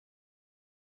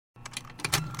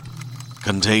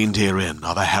Contained herein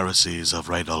are the heresies of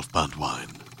Radolf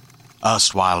Burntwine,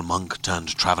 erstwhile monk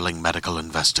turned traveling medical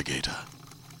investigator.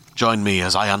 Join me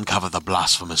as I uncover the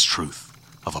blasphemous truth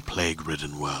of a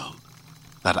plague-ridden world,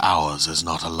 that ours is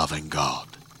not a loving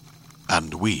God,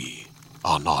 and we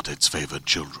are not its favored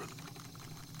children.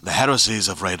 The heresies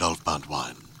of Radolf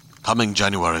Burntwine, coming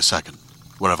January 2nd,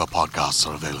 wherever podcasts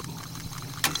are available.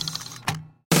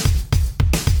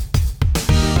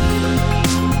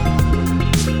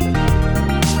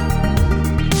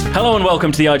 Hello and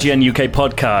welcome to the IGN UK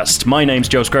podcast. My name's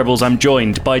Joe Screbbles. I'm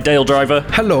joined by Dale Driver.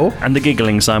 Hello. And the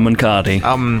giggling Simon Cardy.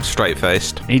 I'm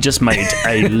straight-faced. He just made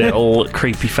a little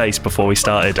creepy face before we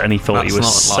started and he thought he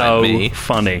was so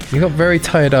funny. You got very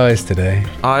tired eyes today.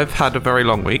 I've had a very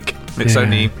long week. It's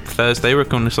only Thursday. We're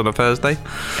recording this on a Thursday.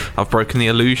 I've broken the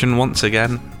illusion once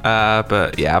again.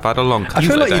 But yeah, I've had a long couple I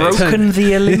feel like you've broken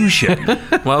the illusion.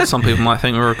 Well, some people might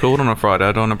think we record on a Friday.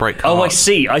 I don't want to break hearts. Oh, I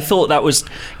see. I thought that was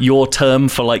your term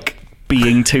for like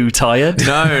being too tired.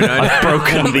 No. I've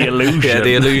broken the illusion. Yeah,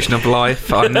 the illusion of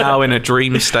life. I'm now in a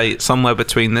dream state somewhere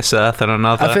between this earth and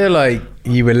another. I feel like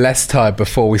you were less tired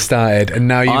before we started, and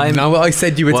now now I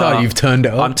said you were tired, you've turned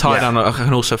it up. I'm tired, and I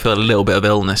can also feel a little bit of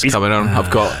illness coming on.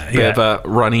 I've got a bit of a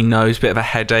runny nose, bit of a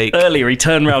headache. Earlier, he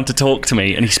turned around to talk to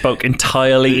me, and he spoke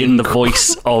entirely in the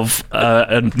voice of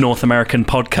a North American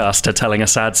podcaster telling a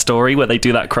sad story, where they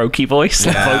do that croaky voice,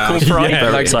 vocal fry. Yeah,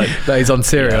 like that is on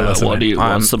Serial or something.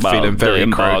 What's about feeling very the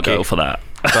embargo croaky for that?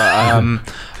 But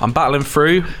I'm battling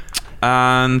through,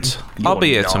 and I'll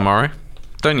be here tomorrow.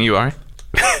 Don't you worry.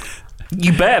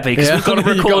 You better be, because we've got to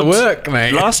record You've got to work,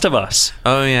 mate. Last of Us.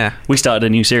 Oh, yeah. We started a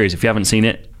new series. If you haven't seen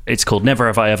it, it's called Never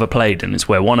Have I Ever Played, and it's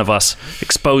where one of us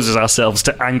exposes ourselves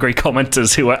to angry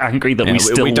commenters who are angry that we still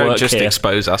work here. We don't just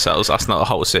expose ourselves. That's not a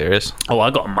whole series. Oh,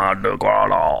 I got mad.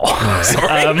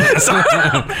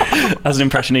 Sorry. As an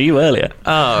impression of you earlier.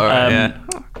 Oh, right, yeah.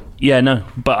 Yeah, no.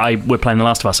 But we're playing The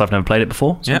Last of Us. I've never played it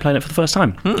before, so I'm playing it for the first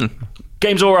time.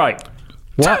 Game's all right.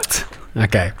 What?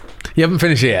 Okay. You haven't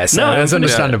finished it yet, so that's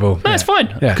understandable. No, it's fine.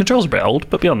 Yeah. The controls are a bit old,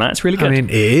 but beyond that, it's really good. I mean,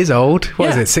 it is old.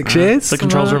 What is it, 6 years? The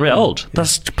controls are a bit old.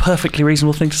 That's a perfectly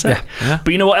reasonable thing to say. Yeah.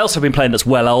 But you know what else I've been playing that's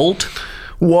well old?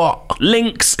 What?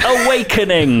 Link's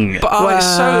Awakening. But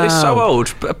it's so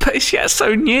old, but it's yet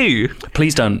so new.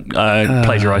 Please don't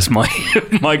plagiarise my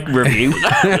review.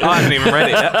 I haven't even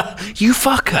read it yet. You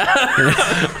fucker.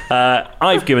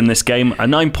 I've given this game a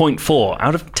 9.4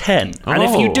 out of 10. And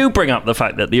if you do bring up the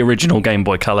fact that the original Game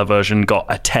Boy Color version got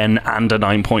a 10 and a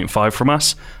 9.5 from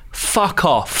us, fuck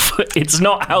off. It's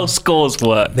not how scores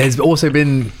work. There's also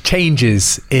been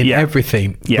changes in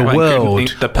everything. Yeah. The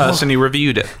world. The person who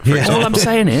reviewed it. For example. All I'm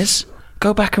saying is,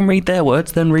 go back and read their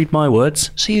words, then read my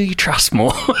words. See who you trust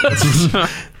more.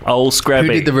 Old Scrabby.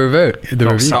 Who did the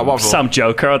review? Some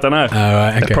joker, I don't know. Oh,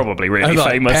 right, okay. They're probably really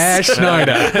famous. Per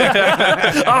Schneider.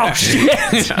 Oh,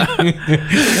 shit.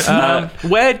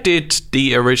 Where did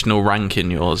the original rank in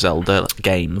your Zelda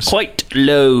games? Quite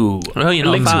low. Oh, you're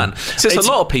not a fan. So it's a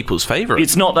lot of people's favourite.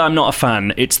 It's not that I'm not a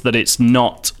fan. It's that it's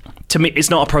not... To me, it's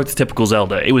not a prototypical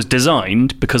Zelda. It was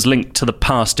designed because Link to the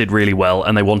Past did really well,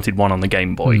 and they wanted one on the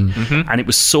Game Boy. And it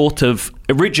was sort of...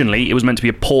 Originally, it was meant to be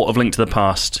a port of Link to the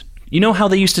Past. You know how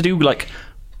they used to do, like,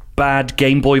 bad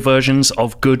Game Boy versions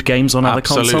of good games on other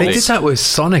consoles? They did that with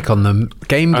Sonic on the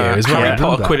Game Gear as well. Harry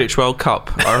Potter Quidditch World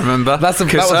Cup, I remember. that was one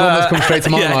that's come straight to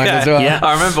my mind as well. Yeah.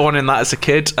 I remember wanting that as a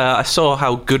kid. I saw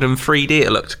how good and 3D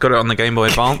it looked. Got it on the Game Boy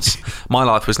Advance. My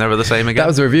life was never the same again. That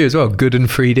was a review as well, good and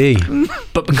 3D.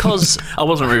 But because... I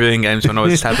wasn't reviewing games when I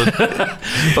was 7.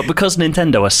 But because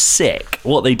Nintendo are sick,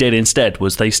 what they did instead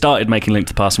was they started making Link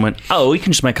to the Past and went, we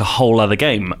can just make a whole other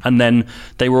game. And then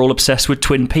they were all obsessed with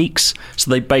Twin Peaks,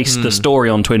 so they based the story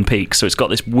on Twin Peaks. So it's got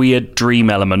this weird dream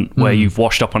element where you've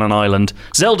washed up on an island.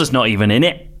 Zelda's not even in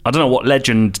it. I don't know what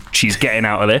legend she's getting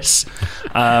out of this.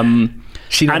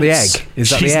 She's not the egg. Is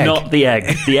that the egg? She's not the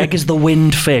egg. The egg is the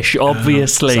winged fish,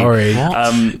 obviously. Sorry.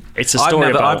 It's a story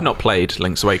about... I've not played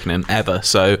Link's Awakening ever,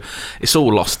 so it's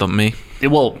all lost on me.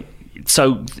 Well,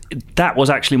 so that was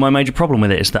actually my major problem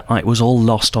with it, is that it was all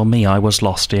lost on me. I was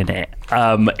lost in it.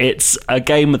 It's a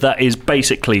game that is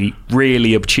basically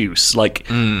really obtuse. Like,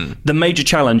 the major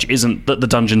challenge isn't that the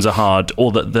dungeons are hard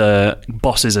or that the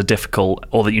bosses are difficult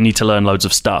or that you need to learn loads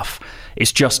of stuff.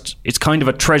 It's kind of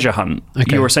a treasure hunt.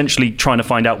 Okay. You're essentially trying to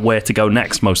find out where to go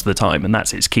next most of the time, and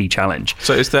that's its key challenge.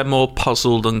 So is there more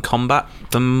puzzle than combat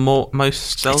than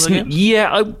most Zelda games?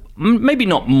 Yeah, maybe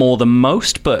not more than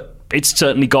most, but it's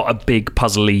certainly got a big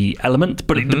puzzly element.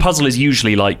 But the puzzle is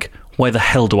usually like, where the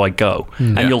hell do I go?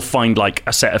 And you'll find like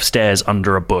a set of stairs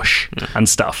under a bush and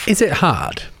stuff. Is it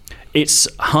hard? it's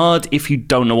hard if you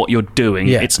don't know what you're doing.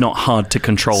 Yeah. It's not hard to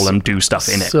control and do stuff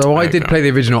in it. So I did play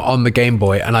the original on the Game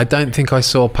Boy, and I don't think I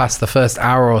saw past the first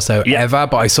hour or so ever,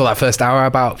 but I saw that first hour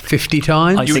about 50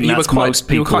 times. I think you were quite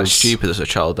people's... stupid as a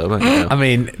child, though, weren't you? I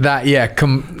mean, that,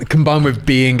 combined with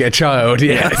being a child,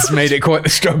 it's made it quite the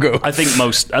struggle. I think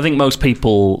most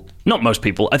people, not most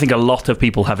people, I think a lot of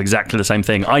people have exactly the same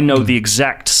thing. I know the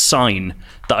exact sign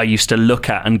that I used to look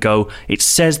at and go, it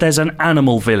says there's an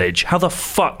animal village. How the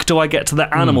fuck do I get to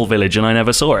the animal village? And I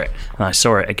never saw it. And I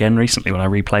saw it again recently when I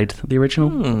replayed the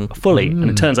original fully. And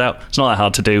it turns out it's not that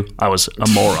hard to do. I was a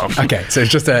moron. Okay, so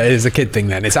it's just it's a kid thing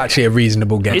then. It's actually a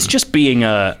reasonable game. It's just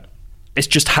it's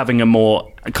just having a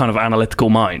more kind of analytical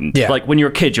mind. Yeah. Like when you're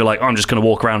a kid, you're like, I'm just going to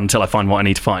walk around until I find what I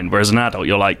need to find. Whereas an adult,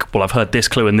 you're like, well, I've heard this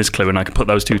clue and I can put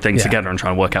those two things together and try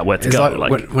and work out where to go.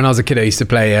 Like when I was a kid, I used to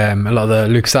play a lot of the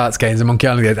LucasArts games and Monkey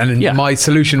Island games, and my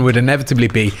solution would inevitably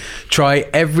be try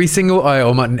every single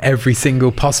item and every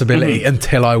single possibility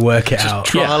until I work it out.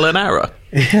 Trial and error.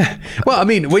 Yeah. Well, I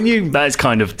mean, that is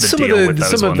kind of the deal with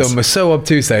those some of them were so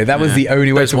obtuse, though. That was the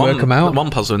only way to work them out.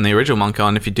 One puzzle in the original Monkey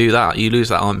Island, if you do that, you lose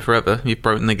that item forever. You've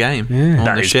broken the game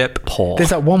on the ship. Poor.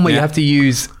 There's that one where you have to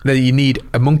use that you need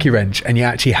a monkey wrench, and you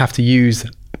actually have to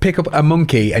pick up a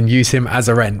monkey and use him as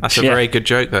a wrench. That's a very good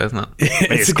joke, though, isn't it?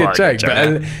 It's a good joke, but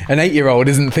an 8-year-old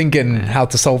isn't thinking how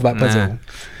to solve that puzzle.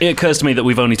 It occurs to me that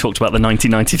we've only talked about the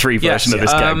 1993 version of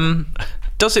this game.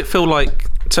 Does it feel like...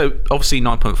 So, obviously,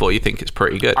 9.4, you think it's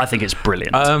pretty good. I think it's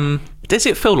brilliant. Does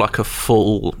it feel like a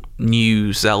full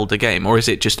new Zelda game, or is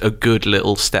it just a good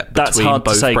little step between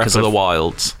both Breath of the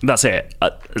Wilds? That's it.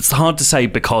 It's hard to say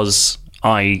because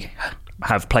I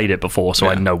have played it before, so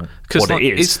I know what it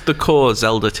is. Is the core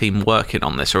Zelda team working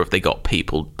on this, or have they got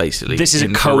people basically... This is a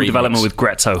co-development with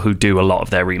Grezzo, who do a lot of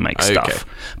their remake stuff.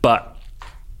 But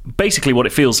basically what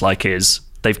it feels like is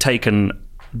they've taken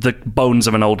the bones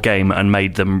of an old game and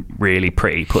made them really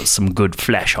pretty, put some good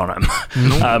flesh on them.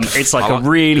 It's like a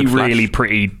really, really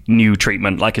pretty new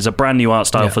treatment. Like it's a brand new art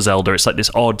style for Zelda. It's like this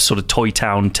odd sort of Toy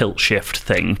Town tilt shift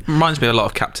thing. Reminds me a lot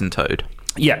of Captain Toad.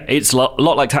 Yeah, it's a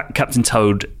lot like Captain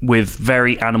Toad with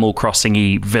very Animal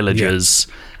Crossing-y villagers,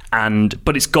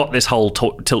 but it's got this whole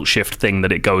tilt shift thing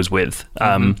that it goes with.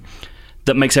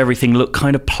 That makes everything look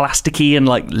kind of plasticky and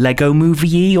like Lego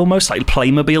movie-y, almost like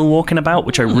Playmobil walking about,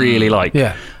 which I really like.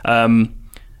 Yeah.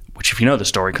 Which, if you know the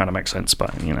story, kind of makes sense.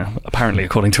 But, apparently,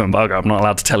 according to embargo, I'm not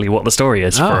allowed to tell you what the story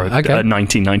is for a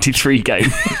 1993 game.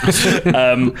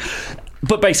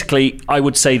 But basically, I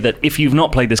would say that if you've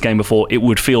not played this game before, it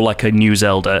would feel like a new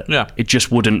Zelda. Yeah. It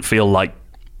just wouldn't feel like...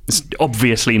 It's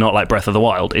obviously not like Breath of the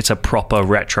Wild. It's a proper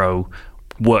retro,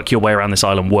 work your way around this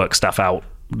island, work stuff out,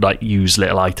 like use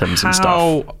little items and stuff.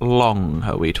 How long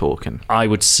are we talking? I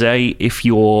would say if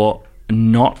you're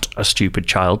not a stupid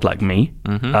child like me,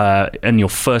 and your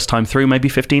first time through, maybe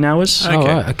 15 hours. Okay. Oh,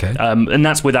 right, okay. And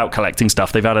that's without collecting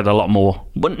stuff. They've added a lot more,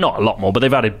 well, not a lot more, but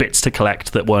they've added bits to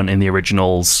collect that weren't in the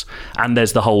originals. And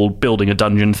there's the whole building a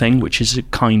dungeon thing, which is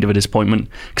kind of a disappointment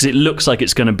because it looks like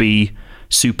it's going to be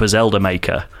Super Zelda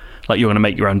Maker. Like you're going to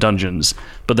make your own dungeons,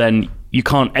 but then you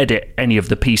can't edit any of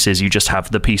the pieces. You just have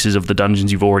the pieces of the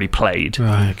dungeons you've already played,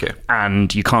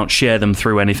 and you can't share them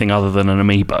through anything other than an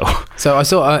amiibo. So I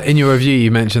saw in your review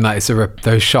you mentioned that it's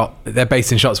they're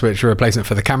based in shots which are a replacement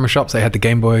for the camera shops. They had the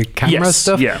Game Boy camera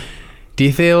stuff. Yeah. Do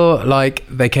you feel like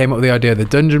they came up with the idea of the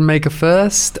Dungeon Maker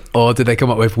first, or did they come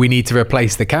up with we need to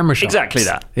replace the camera shops? Exactly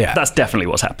that. Yeah. That's definitely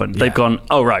what's happened. They've gone,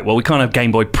 oh right, well we can't have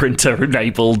Game Boy printer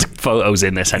enabled photos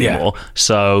in this anymore.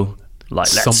 So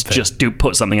let's just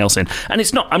put something else in.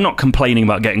 And I'm not complaining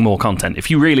about getting more content.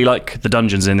 If you really like the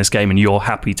dungeons in this game and you're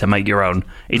happy to make your own,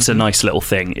 it's a nice little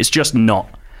thing. It's just not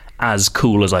as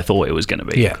cool as I thought it was going to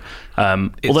be. Yeah.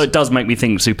 Although it does make me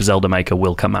think Super Zelda Maker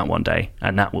will come out one day,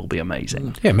 and that will be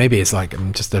amazing. Yeah, maybe it's like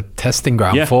just a testing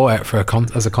ground for it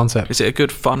as a concept. Is it a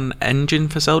good fun engine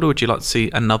for Zelda? Would you like to see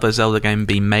another Zelda game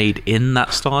be made in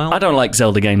that style? I don't like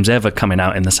Zelda games ever coming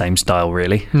out in the same style,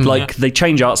 really. They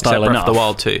change art style enough. Breath of the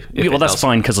Wild too. Well, that's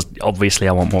fine because obviously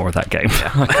I want more of that game.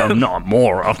 I'm not a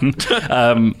moron.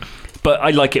 But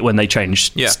I like it when they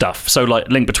change stuff. So like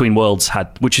Link Between Worlds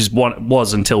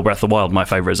was until Breath of the Wild my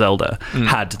favourite Zelda,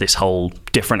 had this whole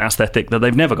different aesthetic that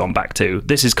they've never gone back to.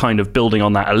 This is kind of building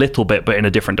on that a little bit, but in a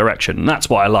different direction. And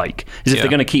that's what I like, is if they're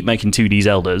going to keep making 2D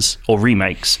Zeldas or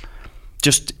remakes,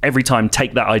 just every time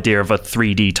take that idea of a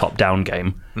 3D top-down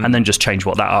game and then just change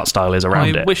what that art style is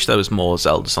around it. I wish there was more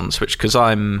Zeldas on the Switch because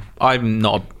I've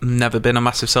never been a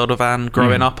massive Zelda fan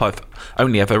growing up. I've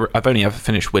only ever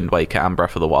finished Wind Waker and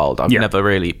Breath of the Wild. I've never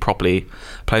really properly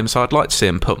played them, so I'd like to see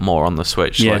them put more on the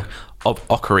Switch. Yeah. Like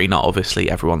Ocarina, obviously,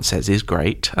 everyone says is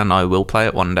great, and I will play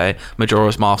it one day.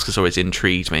 Majora's Mask has always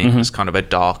intrigued me. It's kind of a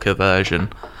darker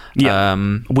version.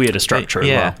 Yeah, weirder structure as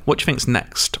well. What do you think's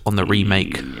next on the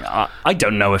remake? I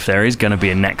don't know if there is going to be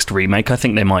a next remake. I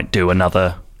think they might do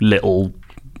another little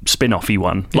spin-offy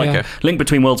one. Like Link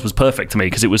Between Worlds was perfect to me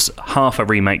because it was half a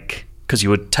remake because you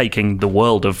were taking the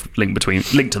world of Link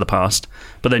to the Past,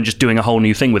 but then just doing a whole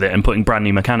new thing with it and putting brand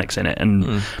new mechanics in it,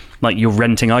 and like you're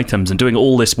renting items and doing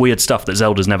all this weird stuff that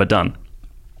Zelda's never done,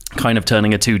 kind of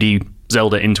turning a 2D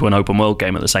Zelda into an open world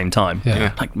game at the same time.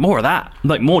 Like more of that,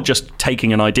 like more just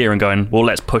taking an idea and going, well,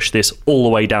 let's push this all the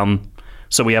way down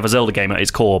so we have a Zelda game at its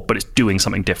core, but it's doing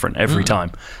something different every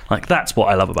time. Like that's what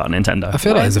I love about Nintendo. I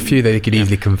feel like there's a few that you could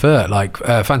easily convert, like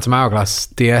Phantom Hourglass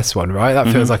DS one, right? That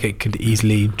feels like it could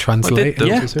easily translate.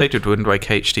 They did Wind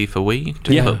Waker HD for Wii,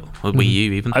 or Wii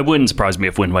U even. It wouldn't surprise me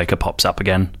if Wind Waker pops up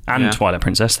again, and Twilight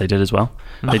Princess they did as well.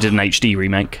 They did an HD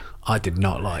remake. I did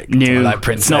not like Twilight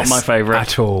Princess. It's not my favourite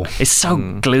at all. It's so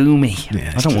gloomy.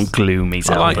 I don't want gloomy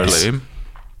Zeldas. I like gloom.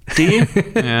 Do you?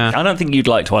 Yeah. I don't think you'd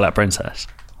like Twilight Princess.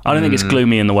 I don't think it's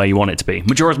gloomy in the way you want it to be.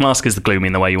 Majora's Mask is the gloomy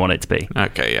in the way you want it to be.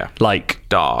 Okay, yeah. Like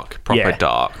dark, proper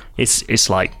dark. It's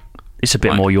like it's a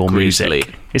bit more your grizzly.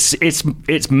 music.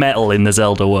 It's metal in the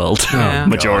Zelda world.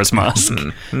 Majora's Mask.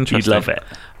 You'd love it.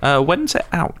 When's it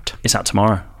out? It's out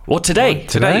tomorrow. Or today.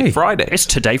 Today, Friday. It's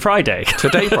Today Friday.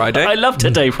 Today Friday. I love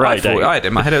Today Friday. I had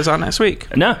in my head it was out next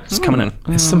week. No, it's coming in.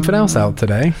 There's something else out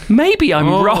today. Maybe I'm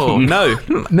wrong. No,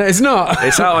 it's not.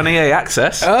 It's out on EA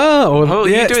Access.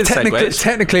 You're doing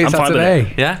technically it's out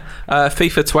today. Yeah.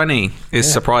 FIFA 20 is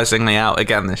surprisingly out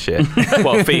again this year.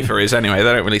 Well, FIFA is anyway.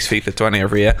 They don't release FIFA 20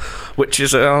 every year, which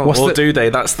is do they?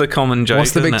 That's the common joke.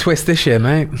 What's the big twist this year,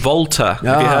 mate? Volta.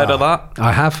 Have you heard of that?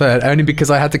 I have heard, only because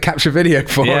I had to capture video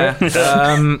for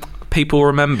it. People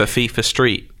remember FIFA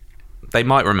Street. They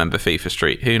might remember FIFA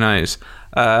Street. Who knows?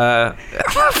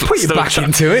 Put you back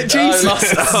into it, Jesus.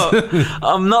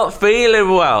 I'm not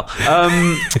feeling well.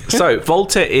 So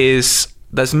Volta is...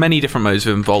 There's many different modes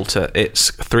within Volta.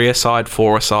 It's 3-a-side,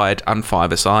 4-a-side, and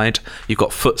 5-a-side. You've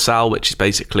got futsal, which is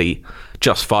basically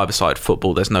just 5-a-side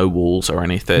football. There's no walls or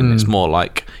anything. It's more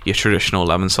like your traditional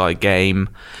 11-side game.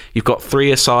 You've got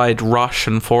 3-a-side rush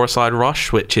and 4-a-side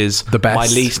rush, which is the best.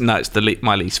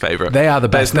 My least favourite. They are the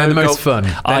best. They're the most fun.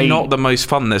 They're not the most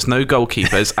fun. There's no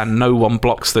goalkeepers and no one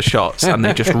blocks the shots, and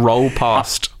they just roll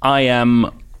past. I am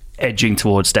edging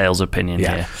towards Dale's opinion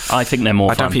here. I think they're more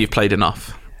fun. I don't think you've played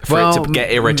enough for it to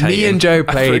get irritating. Me and Joe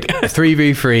played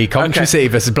 3v3 Coventry City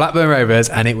versus Blackburn Rovers,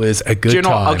 and it was a good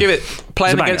time. I'll give it.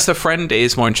 Playing against a friend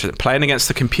is more interesting. Playing against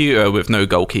the computer with no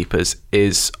goalkeepers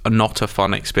is not a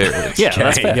fun experience.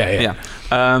 That's fair.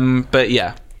 But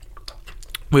yeah,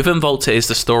 within Volta is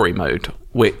the story mode,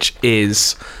 which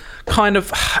is kind of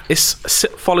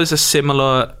follows a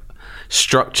similar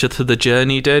structure to the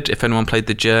Journey did. If anyone played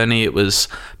the Journey,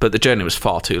 but the Journey was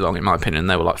far too long in my opinion.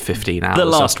 They were like 15 hours. The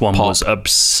last one was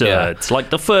absurd. Like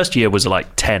the first year was like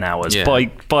 10 hours.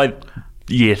 By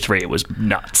year 3 it was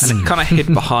nuts. And it kind of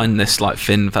hid behind this like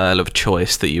thin veil of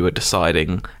choice that you were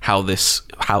deciding how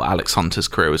Alex Hunter's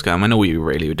career was going, when all you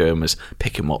really were doing was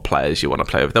picking what players you want to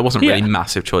play with. There wasn't really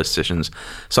massive choice decisions.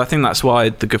 So I think that's why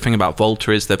the good thing about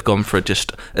Volta is they've gone for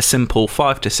just a simple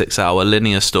 5 to 6 hour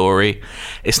linear story.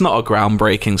 It's not a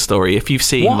groundbreaking story. If you've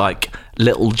seen like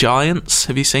Little Giants,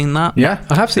 have you seen that? Yeah,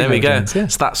 I have seen. There we go. Giants, yeah.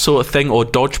 It's that sort of thing. Or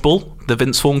Dodgeball, the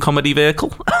Vince Vaughn comedy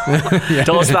vehicle.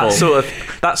 It's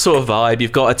that sort of vibe.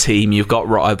 You've got a team, you've got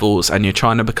rivals, and you're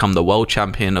trying to become the world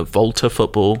champion of Volta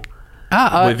football.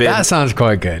 That sounds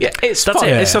quite good. Yeah, it's fun.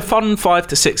 It's a fun 5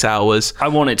 to 6 hours. I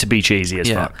want it to be cheesy as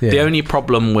fuck. The only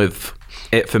problem with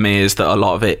it for me is that a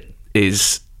lot of it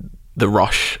is the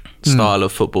rush style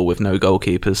of football with no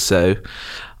goalkeepers. So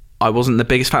I wasn't the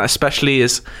biggest fan, especially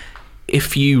as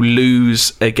if you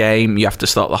lose a game, you have to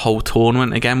start the whole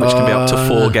tournament again, which can be up to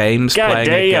 4 games playing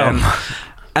again.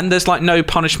 And there's like no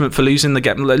punishment for losing the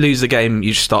game. Lose the game,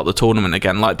 you just start the tournament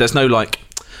again. Like there's no like...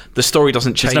 The story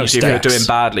doesn't change if you're doing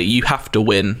badly. You have to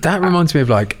win. That reminds me of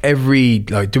like every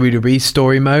like WWE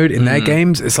story mode in their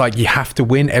games. It's like you have to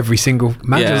win every single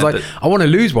match. It's like I want to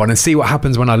lose one and see what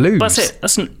happens when I lose. That's it.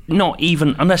 That's not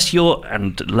even unless you're.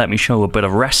 And let me show a bit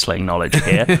of wrestling knowledge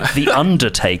here. The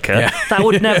Undertaker. That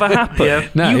would never happen.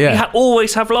 You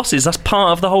always have losses. That's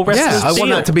part of the whole wrestling. I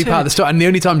want that to be part of the story. And the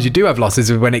only times you do have losses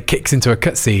is when it kicks into a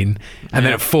cutscene and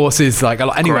then it forces like a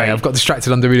lot. Anyway, I've got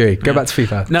distracted on WWE. Go back to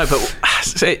FIFA. No, but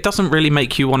it doesn't really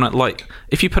make you want to like.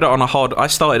 If you put it on a hard, I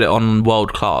started it on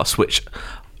World Class, which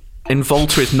in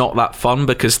Volta is not that fun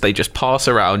because they just pass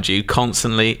around you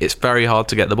constantly. It's very hard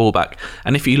to get the ball back.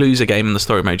 And if you lose a game in the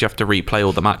story mode, you have to replay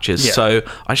all the matches. Yeah. So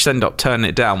I just ended up turning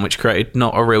it down, which created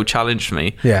not a real challenge for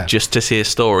me. Yeah. Just to see a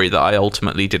story that I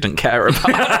ultimately didn't care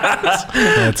about.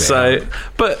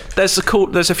 But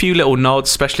there's a few little nods,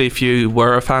 especially if you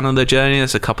were a fan of the journey.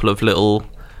 There's a couple of little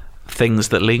things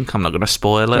that link. I'm not going to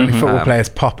spoil it. Football players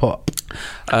pop up.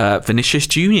 Vinicius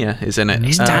Junior is in it.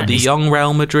 The young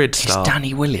Real Madrid star. Is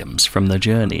Danny Williams from The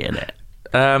Journey in it?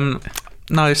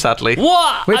 No, sadly.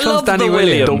 What? Which one's Danny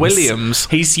Williams? The Williams.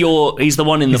 He's the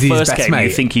one in the first game. Mate?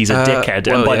 You think he's a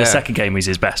dickhead, and by the second game, he's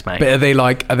his best mate. But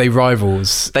are they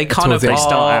rivals? They kind of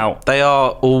start out. They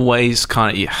are always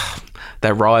kind of. Yeah,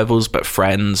 they're rivals, but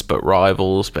friends, but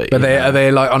rivals. But are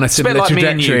they like on a similar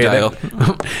trajectory?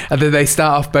 Do they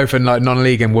start off both in like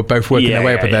non-league and we're both working their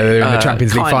way up, but they're in the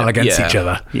Champions League final against each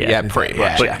other? Yeah, pretty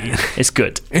much. It's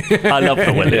good. I love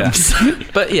the Williams.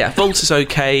 But yeah, Volta's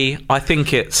okay. I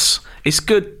think it's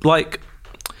good. Like,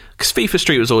 because FIFA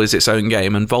Street was always its own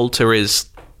game, and Volta is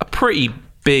a pretty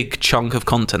big chunk of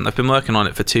content. They've been working on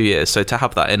it for 2 years, so to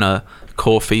have that in a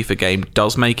core FIFA game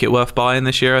does make it worth buying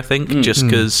this year, I think, just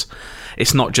because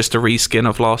it's not just a reskin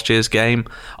of last year's game.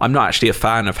 I'm not actually a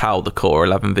fan of how the core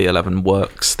 11v11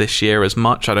 works this year as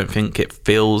much. I don't think it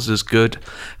feels as good. It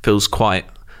feels quite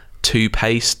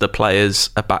two-paced. The players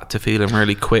are back to feeling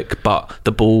really quick, but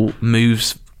the ball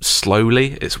moves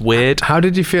slowly. It's weird. How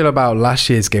did you feel about last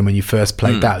year's game when you first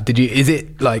played that? Is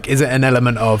it an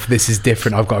element of this is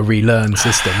different, I've got to relearn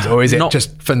systems, or is it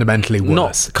just fundamentally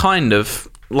worse? Not kind of.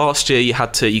 Last year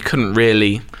you couldn't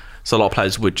really, so a lot of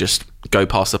players would just go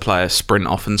past the player, sprint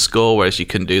off and score, whereas you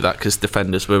couldn't do that because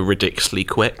defenders were ridiculously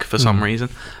quick for some reason.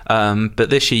 But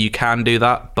this year you can do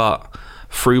that, but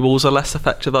through balls are less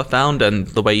effective, I found, and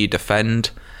the way you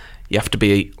defend, you have to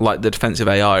be, like, the defensive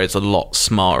AI is a lot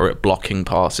smarter at blocking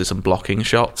passes and blocking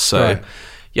shots, so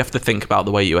you have to think about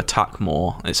the way you attack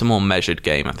more. It's a more measured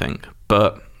game, I think.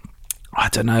 But I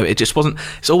don't know, it just wasn't.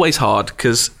 It's always hard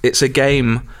because it's a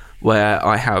game where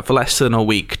I have less than a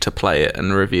week to play it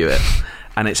and review it.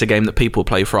 And it's a game that people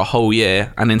play for a whole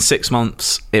year, and in 6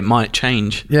 months it might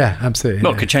change. Yeah, absolutely.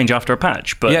 Well, it could change after a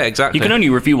patch, but exactly. You can only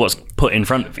review what's put in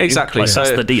front of you. Exactly. So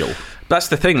that's the deal. That's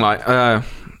the thing. Like,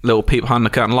 little peep behind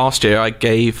the curtain. Last year, I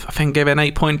gave it an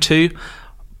 8.2.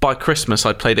 By Christmas,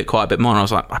 I'd played it quite a bit more, and I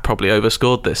was like, I probably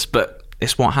overscored this, but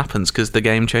it's what happens because the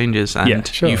game changes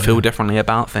and you feel differently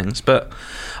about things. But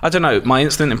I don't know. My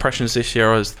instant impressions this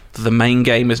year is the main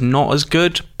game is not as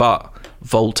good, but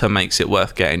Volta makes it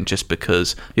worth getting just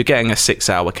because you're getting a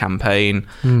 6-hour campaign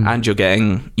and you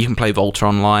can play Volta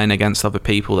online against other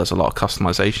people. There's a lot of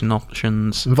customization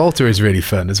options. And Volta is really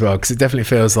fun as well because it definitely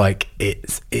feels like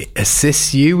it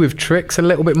assists you with tricks a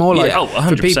little bit more. Like,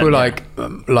 for people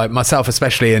like myself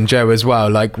especially, and Joe as well,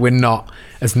 like, we're not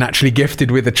as naturally gifted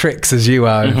with the tricks as you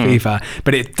are in FIFA,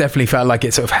 but it definitely felt like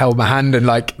it sort of held my hand and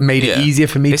like made it easier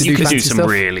for me to do fancy some stuff.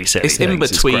 Really silly it's in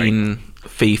between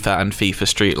FIFA and FIFA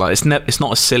Street. Like, it's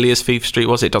not as silly as FIFA Street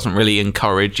was. It doesn't really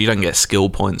encourage, you don't get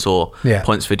skill points or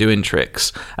points for doing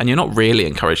tricks, and you're not really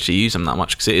encouraged to use them that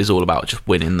much because it is all about just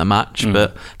winning the match.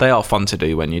 But they are fun to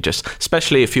do when you just,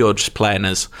 especially if you're just playing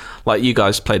as, like, you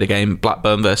guys played a game,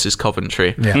 Blackburn versus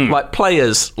Coventry, like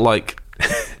players like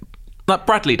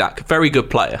Bradley Dack, very good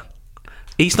player.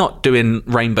 He's not doing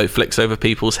rainbow flicks over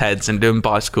people's heads and doing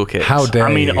bicycle kicks. How dare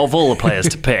I mean, you? of all the players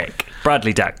to pick,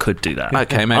 Bradley Dack could do that.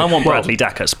 Okay, mate. I want Bradley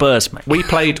Dack at Spurs, mate. We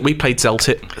played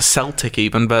Celtic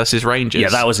even versus Rangers. Yeah,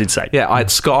 that was insane. Yeah, I had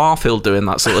Scott Arfield doing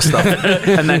that sort of stuff,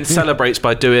 and then celebrates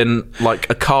by doing like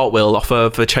a cartwheel off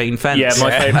of a chain fence. Yeah,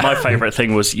 my favourite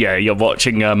thing was you're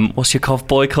watching what's your cov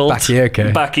boy called?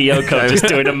 Bakayoko just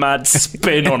doing a mad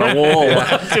spin on a wall,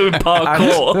 doing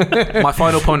parkour. And my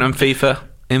final point on FIFA.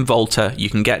 In Volta, you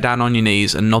can get down on your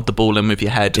knees and nod the ball in with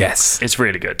your head. Yes, it's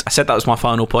really good. I said that was my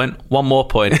final point. One more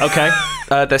point. Okay.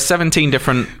 There's 17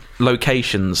 different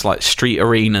locations, like street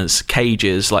arenas,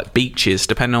 cages, like beaches,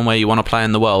 depending on where you want to play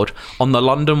in the world. On the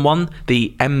London one,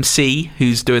 the MC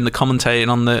who's doing the commentating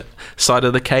on the side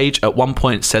of the cage at one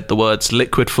point said the words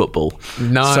liquid football.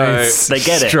 Nice. So they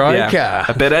get it. Striker. Yeah,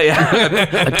 a bit.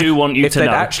 I do want you if to they'd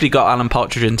know. actually got Alan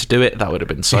Partridge in to do it, that would have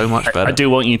been so much better. I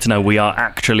do want you to know we are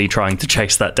actually trying to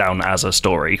chase that down as a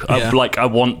story. I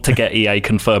want to get EA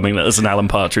confirming that there's an Alan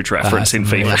Partridge reference in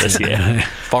FIFA this year.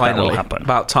 Finally,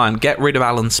 about time. Get rid of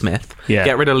Alan Smith. Yeah.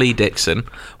 Get rid of Lee Dixon.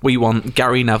 We want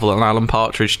Gary Neville and Alan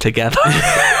Partridge together.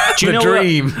 Do you know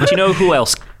dream. Do you know who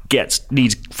else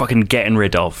needs fucking getting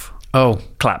rid of? Oh,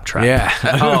 Claptrap. yeah.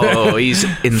 Oh, he's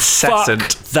incessant.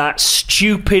 Fuck that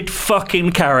stupid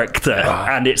fucking character.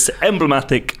 And it's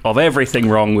emblematic of everything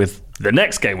wrong with the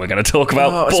next game we're going to talk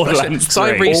about, Borderlands 3. So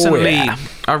I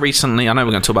recently, I know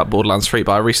we're going to talk about Borderlands 3,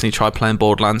 but I recently tried playing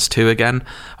Borderlands 2 again,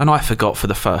 and I forgot for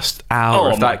the first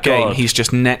hour of that game, he's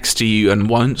just next to you and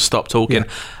won't stop talking.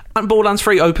 Yeah. And Borderlands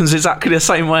 3 opens exactly the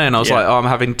same way, and I was like, I'm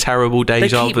having terrible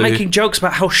deja vu. They keep making jokes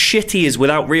about how shit he is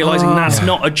without realising that's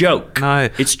not a joke. No.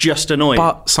 It's just annoying.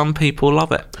 But some people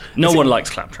love it. No one likes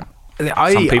Claptrap.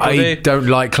 I don't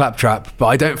like Claptrap, but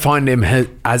I don't find him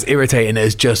as irritating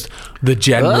as just the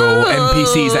general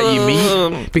NPCs that you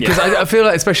meet. Because I feel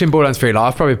like, especially in Borderlands 3, like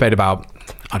I've probably played about,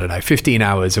 15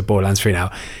 hours of Borderlands 3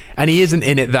 now, and he isn't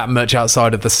in it that much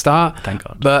outside of the start. Thank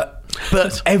God. But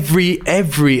every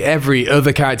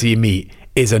other character you meet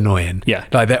is annoying. Yeah.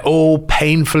 Like, they're all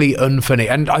painfully unfunny.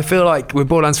 And I feel like with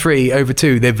Borderlands 3 over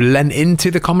 2, they've lent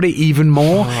into the comedy even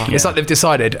more. It's like they've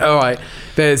decided, all right,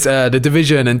 there's The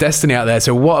Division and Destiny out there,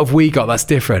 so what have we got that's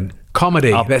different?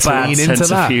 Comedy. Let's lean into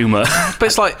that. Humour. But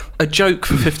it's like a joke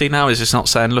for 15 hours is not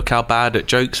saying, look how bad at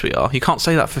jokes we are. You can't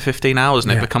say that for 15 hours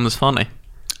and it becomes funny.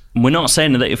 We're not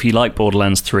saying that if you like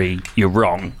Borderlands 3, you're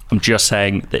wrong. I'm just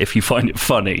saying that if you find it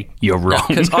funny, you're wrong.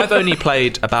 Because I've only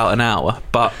played about an hour,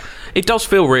 but it does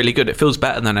feel really good. It feels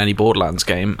better than any Borderlands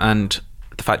game, and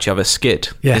the fact you have a skid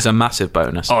is a massive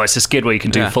bonus. Oh, it's a skid where you can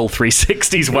do full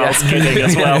 360s while skidding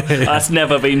as well. That's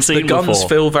never been seen before. The guns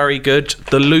feel very good.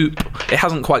 The loop, it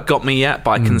hasn't quite got me yet,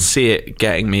 but I can see it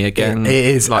getting me again. It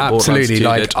is like absolutely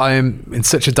like, I am in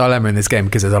such a dilemma in this game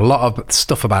because there's a lot of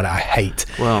stuff about it I hate.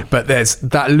 Wow. But there's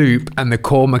that loop and the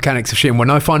core mechanics of shooting.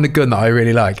 When I find a gun that I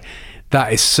really like,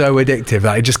 that is so addictive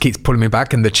that it just keeps pulling me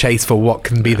back, and the chase for what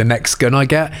can be the next gun I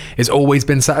get has always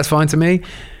been satisfying to me.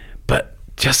 But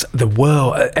just the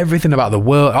world, everything about the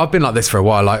world. I've been like this for a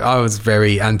while. Like, I was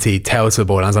very anti Tales of the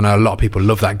Borderlands. I know a lot of people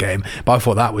love that game, but I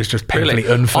thought that was just painfully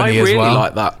unfunny as well. I really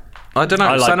like that. I don't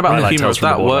know. Something about the humour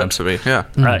that works for me. Yeah.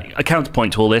 A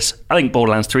counterpoint to all this, I think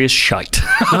Borderlands 3 is shite.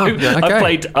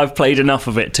 I've played enough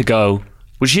of it to go,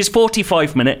 which is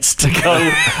 45 minutes to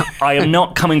go, I am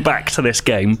not coming back to this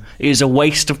game. It is a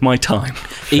waste of my time.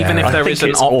 Even if there is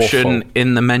an option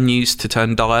in the menus to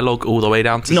turn dialogue all the way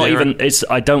down to zero?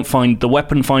 I don't find the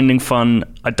weapon finding fun.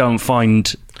 I don't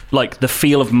find, like, the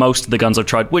feel of most of the guns I've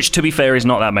tried, which, to be fair, is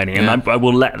not that many. And I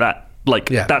will let that,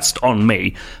 that's on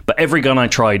me. But every gun I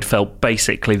tried felt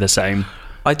basically the same.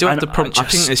 I do have the problem. I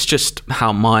think it's just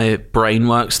how my brain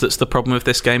works. That's the problem with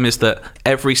this game, is that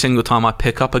every single time I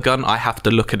pick up a gun, I have to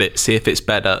look at it, see if it's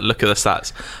better, look at the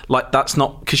stats. Like, that's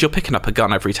not because you're picking up a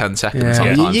gun every 10 seconds.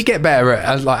 Sometimes. You get better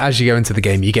at, as you go into the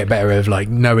game, you get better at like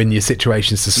knowing your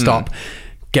situations to stop,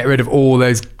 get rid of all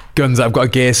those guns that have got a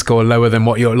gear score lower than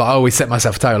what you're. Like, I always set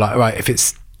myself a target. Like, right, if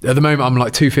it's at the moment I'm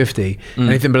like 250,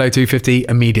 anything below 250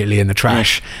 immediately in the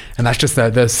trash, and that's just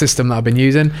the system that I've been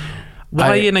using.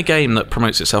 Why in a game that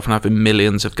promotes itself and having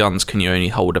millions of guns can you only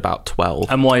hold about 12?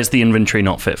 And why is the inventory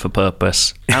not fit for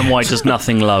purpose? And why does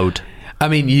nothing load? I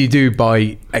mean, you do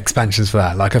buy expansions for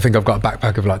that. Like, I think I've got a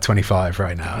backpack of like 25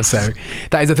 right now. So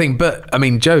that is the thing. But I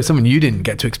mean, Joe, something you didn't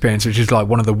get to experience, which is like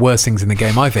one of the worst things in the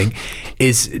game, I think,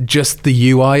 is just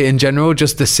the UI in general,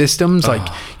 just the systems. Like,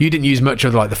 you didn't use much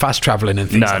of like the fast traveling and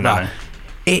things like that.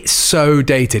 It's so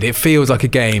dated. It feels like a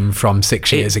game from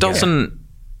 6 years ago. It doesn't.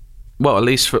 Well, at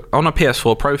least on a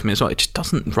PS4 Pro for me as well, it just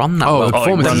doesn't run that well. The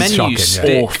performance the is menus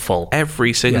shocking, awful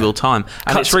every single time.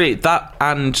 And it's really that,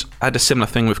 and I had a similar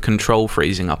thing with control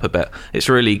freezing up a bit. It's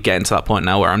really getting to that point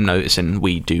now where I'm noticing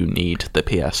we do need the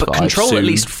PS5 But control soon. At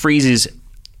least freezes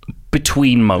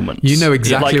between moments. You know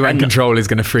exactly when control is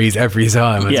going to freeze every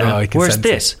time as well. Whereas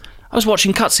this, I was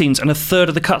watching cutscenes, and a third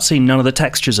of the cutscene, none of the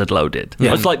textures had loaded.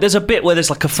 Yeah. It's like, there's a bit where there's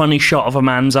like a funny shot of a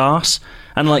man's arse,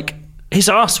 and like, his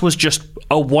arse was just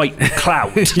a white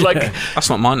cloud. Like, that's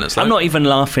not mine. I'm not even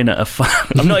laughing at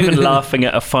I'm not even laughing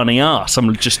at a funny arse.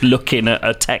 I'm just looking at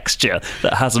a texture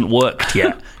that hasn't worked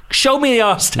yet. Show me the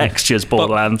arse textures,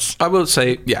 Borderlands. But I will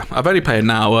say, I've only played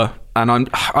an hour, and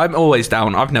I'm always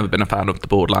down. I've never been a fan of the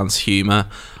Borderlands humour.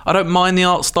 I don't mind the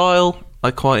art style.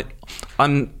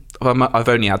 I've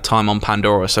only had time on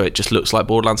Pandora, so it just looks like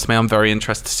Borderlands to me. I'm very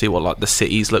interested to see what like the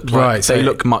cities look like. Right, they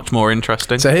look much more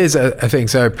interesting. So here's a thing.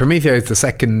 So Promethea is the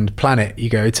second planet you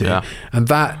go to, and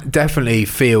that definitely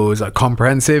feels like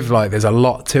comprehensive. Like, there's a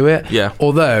lot to it. Yeah.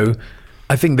 Although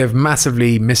I think they've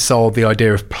massively missold the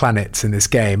idea of planets in this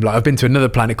game. Like, I've been to another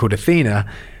planet called Athenas,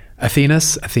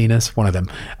 one of them,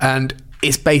 and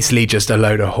it's basically just a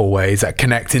load of hallways that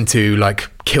connect into like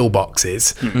kill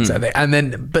boxes.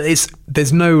 Mm-hmm. But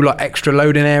there's no like extra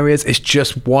loading areas. It's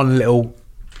just one little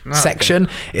section.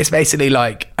 It's basically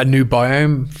like a new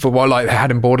biome for what like they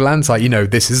had in Borderlands. Like,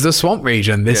 this is the swamp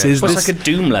region. This is it's like a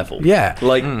Doom level. Yeah,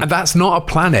 and that's not a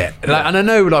planet. Like, and I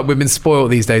know like we've been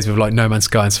spoiled these days with like No Man's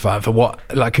Sky and stuff for what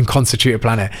like can constitute a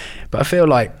planet. But I feel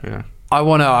like I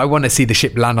wanna see the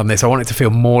ship land on this. I want it to feel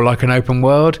more like an open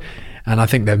world. And I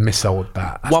think they've missold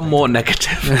that. One more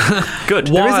negative. Good.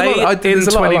 Why in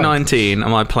 2019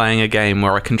 am I playing a game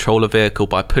where I control a vehicle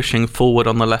by pushing forward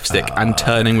on the left stick and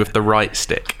turning with the right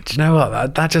stick? Do you know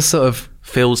what? That just sort of...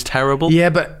 feels terrible. Yeah,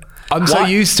 but I'm so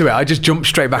used to it. I just jumped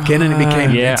straight back in and it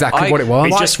became exactly what it was.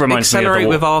 It just reminds me of Accelerate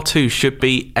with R2 should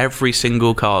be every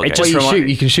single car game.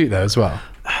 You can shoot though as well.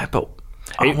 But...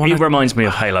 It reminds me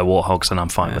of Halo Warthogs, and I'm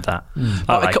fine with that.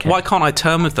 Why can't I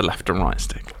turn with the left and right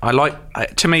stick?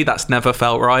 To me, that's never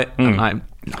felt right, and I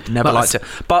never liked it.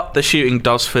 But the shooting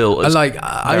does feel as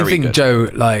I think good. Joe,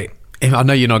 like, I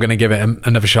know you're not going to give it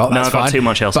another shot. That's I've got fine. too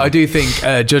much else. But I do think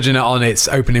judging it on its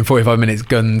opening 45 minutes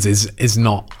guns is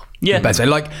not the best way.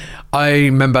 Like, I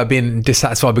remember being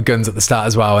dissatisfied with guns at the start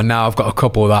as well, and now I've got a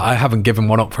couple that I haven't given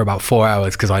one up for about 4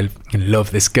 hours because I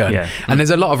love this gun. And there's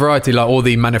a lot of variety. Like all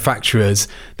the manufacturers,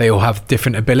 they all have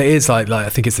different abilities. Like I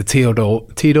think it's the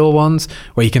T-door ones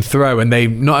where you can throw, and they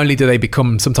not only do they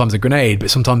become sometimes a grenade,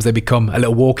 but sometimes they become a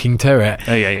little walking turret.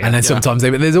 And then sometimes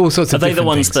there's all sorts of different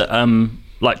things. Are they the ones that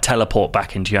like teleport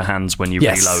back into your hands when you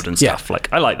reload and stuff?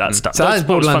 Like I like that stuff. So that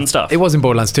was fun stuff. It was in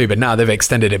Borderlands 2, but now they've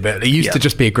extended it. But it used to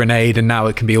just be a grenade, and now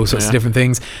it can be all sorts of different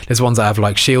things. There's ones that have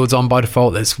like shields on by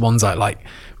default. There's ones that like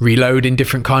reload in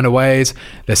different kind of ways.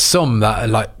 There's some that are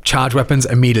like charge weapons.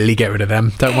 Immediately get rid of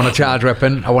them. Don't want a charge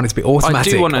weapon. I want it to be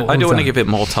automatic. I do want to give it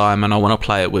more time, and I want to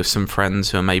play it with some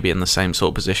friends who are maybe in the same sort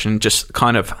of position. Just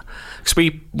kind of because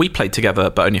we played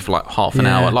together, but only for like half an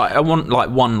hour. Like I want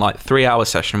like one 3-hour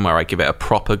session where I give it a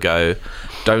proper go.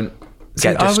 Don't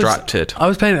get distracted. I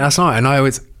was playing it last night, and I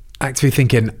was actively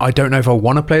thinking, I don't know if I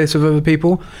want to play this with other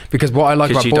people, because what I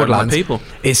like about Borderlands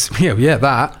is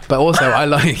that, but also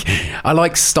I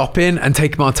like stopping and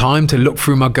taking my time to look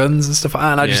through my guns and stuff like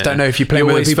that, and I just don't know if you play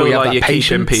with other people, you have that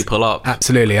patience. People up.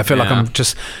 Absolutely. I feel like I'm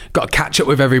just got to catch up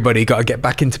with everybody, got to get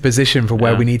back into position for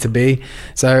where we need to be.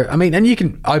 So I mean,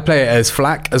 and I play it as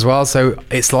Flak as well, so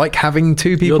it's like having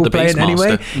two people playing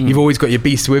anyway. You've always got your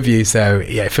beast with you, so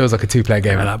it feels like a 2-player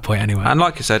game at that point anyway. And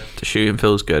like I said, the shooting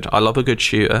feels good. I love a good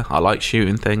shooter. I like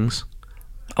shooting things.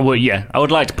 Well, yeah, I would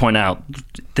like to point out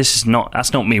that's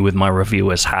not me with my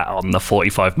reviewer's hat on, the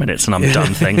 45 minutes and I'm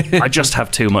done thing. I just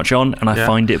have too much on, and I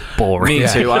find it boring. Me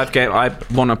too. I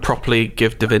want to properly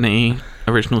give Divinity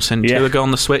Original Sin 2 a go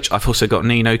on the Switch. I've also got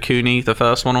Ni no Kuni, the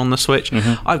first one, on the Switch.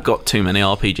 I've got too many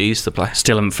RPGs to play.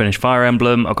 Still haven't finished Fire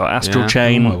Emblem. I've got Astral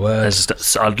Chain. Oh my word.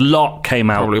 There's a lot came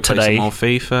out Probably today. Play some more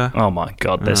FIFA. Oh my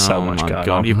god, there's so much going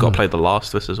on. You've got to play The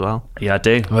Last of Us as well. Yeah, I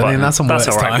do. Well, then that's on work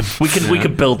time. We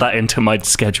could build that into my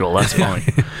schedule. That's fine.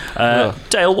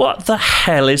 Dale, what the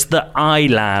hell is the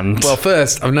island? Well,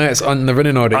 first I've noticed on the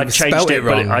running order I changed it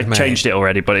wrong. I changed it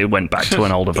already, but it went back to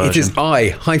an older version. It is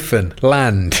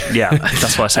I-land. Yeah,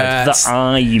 that's what I said. The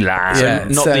island. Yeah,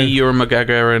 not the Ewan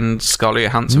McGregor and Scarlett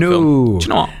Johansson film. Do you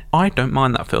know what? I don't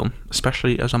mind that film,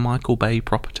 especially as a Michael Bay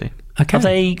property. Okay. Are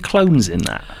they clones in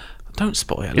that? Don't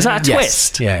spoil it. Is that a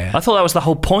twist? Yeah. I thought that was the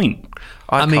whole point.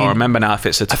 I can't remember now if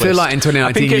it's a twist. I feel like in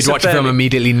 2019 you'd watch a film and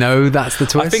immediately know that's the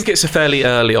twist. I think it's a fairly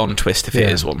early on twist if it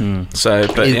is one. So,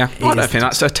 but I don't think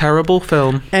that's a terrible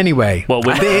film. Anyway,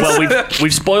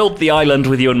 we've spoiled the island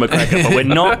with Ewan McGregor, but we're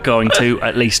not going to,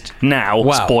 at least now,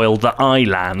 spoil the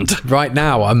island. Right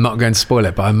now, I'm not going to spoil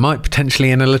it, but I might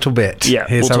potentially in a little bit. Yeah,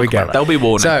 here's how we go. There'll be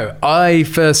warning. So I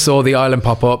first saw the island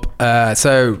pop up.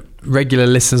 So regular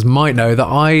listeners might know that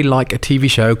I like a TV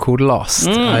show called Lost.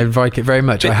 I like it very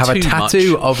much. I have a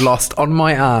tattoo of Lost on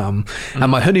my arm,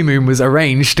 and my honeymoon was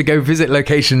arranged to go visit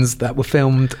locations that were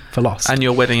filmed for Lost. And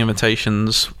your wedding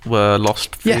invitations were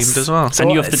Lost themed as well. So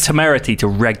and you have the temerity to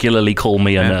regularly call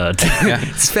me a nerd.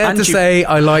 It's fair to say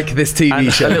I like this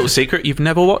TV show. A little secret, you've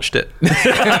never watched it.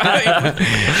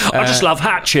 I just love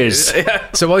hatches.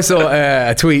 So I saw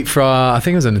a tweet from, I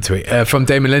think it was on a tweet, from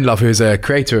Damon Lindelof, who's a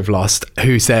creator of Lost,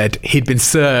 who said he'd been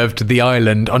served the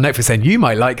island on Netflix saying, you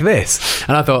might like this.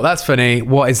 And I thought, that's funny.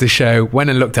 What is the show? Went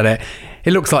and looked at it.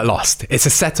 It looks like Lost. It's a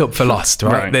setup for Lost,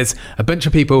 right? There's a bunch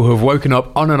of people who have woken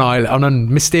up on an island, on a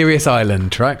mysterious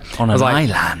island, right? On an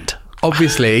island.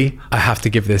 Obviously, I have to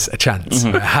give this a chance.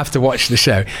 I have to watch the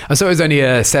show. And so it was only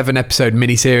a 7-episode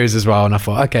miniseries as well. And I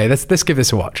thought, okay, let's give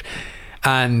this a watch.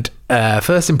 And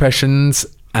first impressions,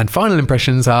 And final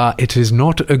impressions are, it is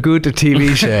not a good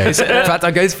TV show. In fact,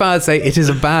 I go as far as say it is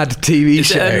a bad TV show.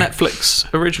 Is it a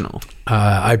Netflix original?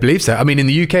 I believe so. I mean, in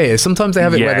the UK, sometimes they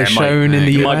have it where they're shown in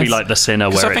the US. It might be like The Sinner,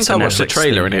 where I think I watched the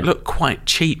trailer and it looked quite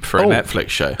cheap for a Netflix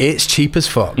show. It's cheap as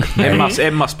fuck.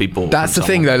 It must be bought. That's the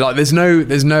thing, though. Like, there's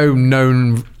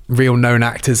no real known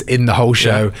actors in the whole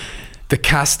show. Yeah. The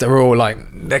cast are all like,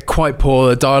 they're quite poor.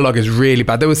 The dialogue is really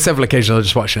bad. There were several occasions I was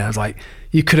just watching it. I was like,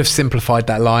 you could have simplified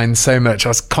that line so much. I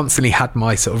was constantly had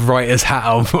my sort of writer's hat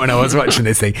on when I was watching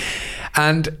this thing.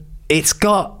 And it's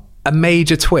got a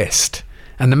major twist.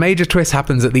 And the major twist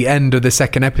happens at the end of the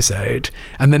second episode.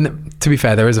 And then, to be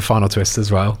fair, there is a final twist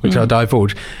as well, which I'll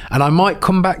divulge. And I might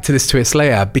come back to this twist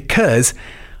later because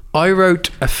I wrote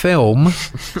a film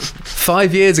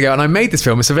 5 years ago and I made this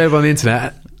film. It's available on the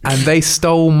internet. And they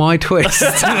stole my twist.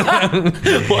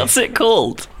 What's it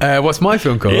called? What's my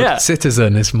film called? Yeah.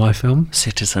 Citizen is my film.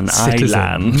 Citizen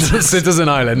Island. Citizen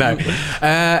Island, no.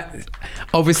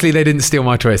 Obviously, they didn't steal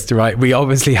my twist, right? We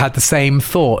obviously had the same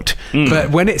thought.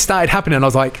 But when it started happening, I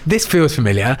was like, this feels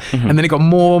familiar. And then it got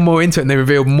more and more into it and they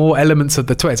revealed more elements of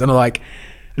the twist. And I was like,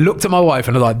 looked at my wife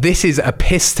and I was like, this is a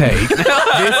piss take.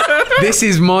 This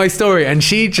is my story. And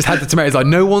she just had the tomatoes like,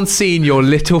 no one's seen your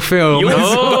little film. You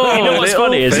know what's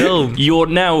funny is you're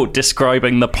now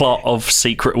describing the plot of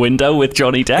Secret Window with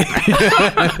Johnny Depp.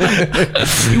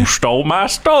 You stole my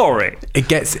story. It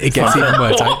gets even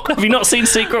worse. Have you not seen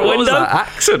Secret Window? What was that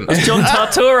accent? It's John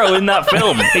Turturro in that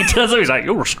film. He does it. He's like,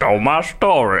 you stole my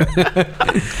story.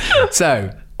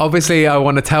 So, obviously, I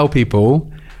want to tell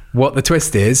people what the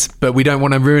twist is, but we don't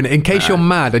want to ruin it. In case you're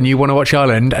mad and you want to watch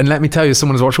Ireland, and let me tell you,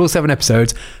 someone has watched all 7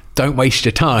 episodes, don't waste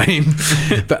your time.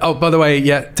 But by the way,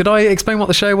 did I explain what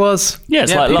the show was? Yeah,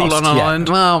 it's like People Lost. on Island.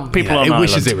 Well, People on it Island.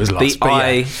 wishes it was Lost.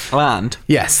 The Island.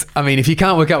 Yes, I mean, if you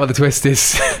can't work out what the twist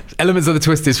is, elements of the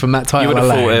twist is from that title. You would have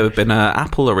alone. thought it would have been an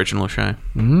Apple original show.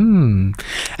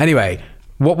 Anyway,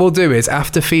 what we'll do is,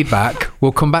 after feedback,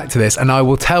 we'll come back to this and I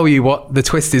will tell you what the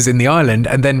twist is in the island,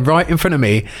 and then right in front of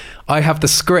me I have the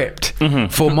script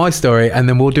for my story, and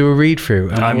then we'll do a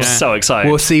read-through. I'm so excited.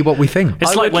 We'll see what we think.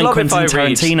 It's like when Quentin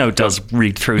Tarantino does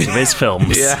read-throughs of his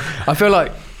films. I feel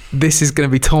like this is going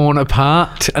to be torn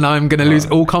apart and I'm going to lose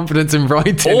all confidence in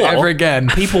writing ever again.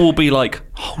 People will be like,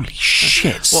 holy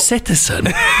shit, Citizen.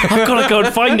 I've got to go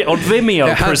and find it on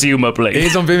Vimeo, presumably. It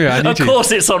is on Vimeo and YouTube. Of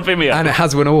course it's on Vimeo. And it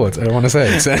has won awards, I don't want to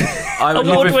say. So.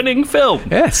 Award-winning film.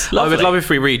 Yes. I would love if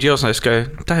we read yours and just go,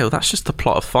 Dale, that's just the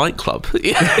plot of Fight Club.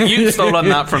 You've stolen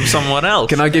that from someone else.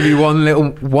 Can I give you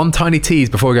one tiny tease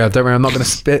before we go? Don't worry, I'm not going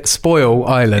to spoil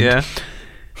Ireland. Yeah.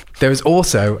 There is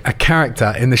also a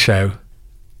character in the show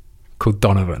called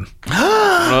Donovan.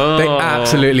 They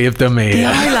absolutely have done me. The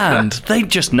Island. They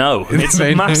just know. It's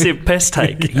a massive piss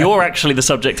take. You're actually the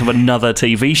subject of another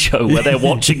TV show where they're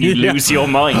watching you lose your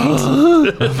mind.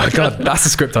 Oh my God, that's a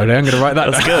script idea. I'm going to write that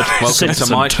down. Good. Welcome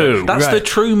to my show. That's Right. the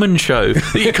Truman Show.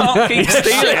 You can't keep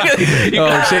stealing.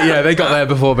 Oh shit, yeah, they got there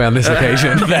before me on this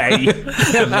occasion. They.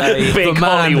 Big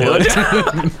Hollywood.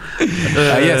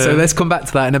 So let's come back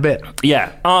to that in a bit.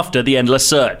 Yeah, after the endless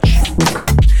search.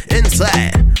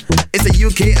 Inside, it's a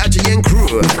UK IGN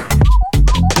crew.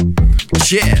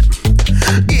 Yeah,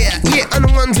 on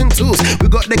the ones and twos. We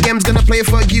got the games gonna play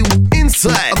for you.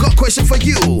 Inside, I got a question for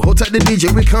you. Hold tight the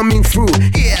DJ, we coming through.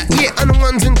 Yeah, on the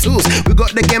ones and twos. We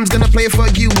got the games gonna play for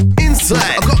you. Inside,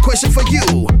 I got a question for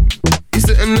you. Is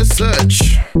it in the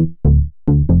search?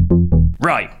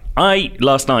 Right. I,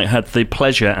 last night, had the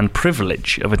pleasure and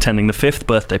privilege of attending the 5th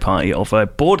birthday party of a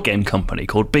board game company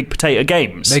called Big Potato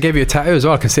Games. They gave you a tattoo as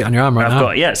well. I can see it on your arm right now.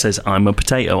 It says, I'm a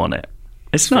potato on it.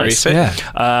 It's nice. Yeah.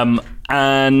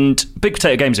 And Big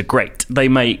Potato Games are great. They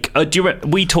make...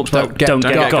 we talked about Don't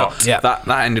Get Got. Yeah. That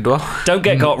ended well. Don't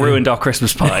Get Got ruined our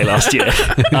Christmas party last year.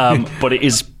 But it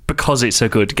is because it's a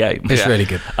good game. It's really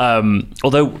good.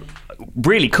 Although...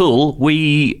 really cool,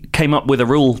 we came up with a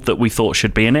rule that we thought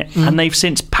should be in it, and they've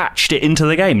since patched it into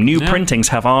the game. New printings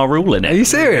have our rule in it. Are you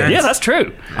serious? Yeah, that's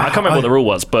true. I can't remember what the rule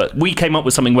was, but we came up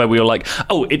with something where we were like,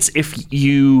 it's if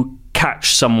you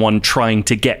catch someone trying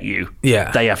to get you,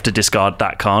 they have to discard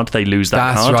that card. They lose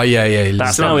that card. That's right, yeah.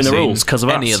 That's now in the rules because of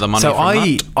any us. of the money So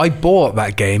from I bought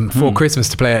that game for Christmas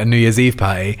to play at a New Year's Eve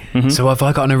party. So have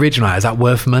I got an original? Is that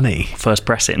worth money? First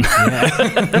pressing.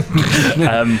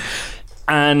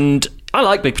 And I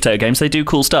like Big Potato Games. They do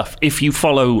cool stuff. If you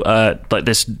follow like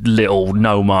this little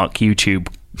no-mark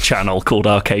YouTube channel called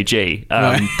RKG.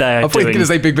 I thought you were going to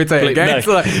say Big Potato Games.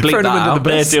 No, Throw them under the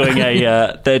bus.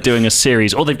 They're doing a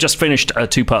series, or they've just finished a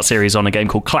 2-part series on a game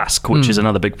called Clask, which is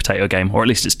another Big Potato game, or at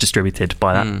least it's distributed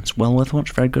by that. It's well worth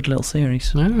watching. Very good little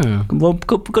series. Oh. Well,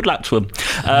 good luck to them.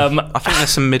 I think there's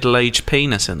some middle-aged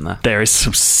penis in there. There is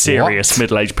some serious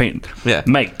middle-aged penis. Yeah.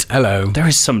 Mate. Hello. There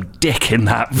is some dick in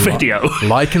that video.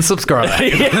 Like and subscribe.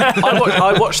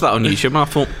 I watched that on YouTube and I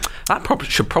thought, that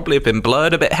should probably have been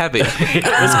blurred a bit heavier. Because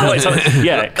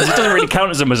it doesn't really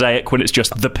count as a mosaic when it's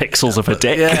just the pixels of a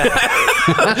dick.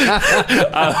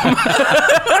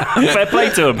 Fair play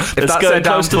to them. Let's go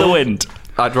close to the wind.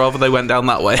 I'd rather they went down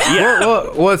that way.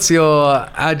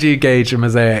 How do you gauge a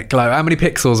mosaic? Like, how many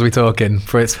pixels are we talking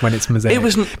for when it's mosaic?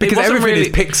 Because everything is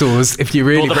pixels if you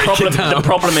really break it down. The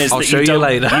problem is that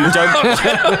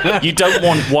you don't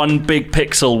want one big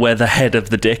pixel where the head of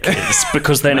the dick is,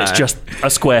 because then it's just a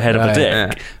square head of a dick.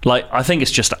 Yeah. Like, I think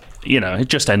it's just, it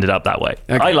just ended up that way.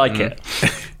 Okay. I like it.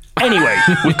 Anyway,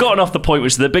 we've gotten off the point,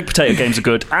 which the Big Potato Games are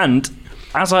good, and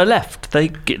as I left, they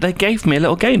gave me a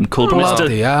little game called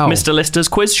Mr. Lister's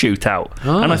Quiz Shootout,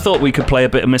 and I thought we could play a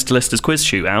bit of Mr. Lister's Quiz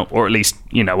Shootout, or at least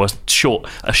a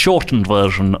shortened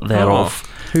version thereof.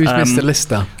 Who's Mr.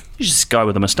 Lister? He's just a guy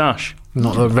with a moustache.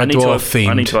 Not the Red Dwarf theme.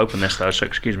 I need to open this though, so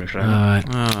excuse me for that.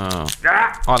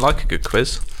 I like a good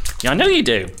quiz. Yeah, I know you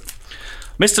do.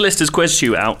 Mr. Lister's Quiz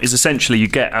Shootout is essentially you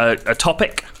get a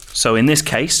topic. So in this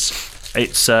case,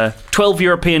 it's 12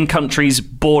 European countries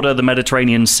border the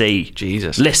Mediterranean Sea.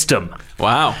 Jesus. List them.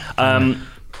 Wow. Fuck,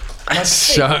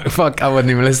 I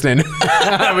wasn't even listening.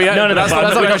 That's what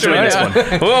I got doing this one.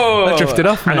 Whoa. I drifted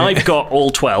off, mate. And I've got all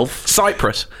 12.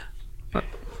 Cyprus.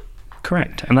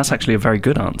 Correct. And that's actually a very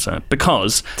good answer,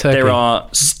 because Turkey. there are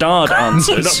starred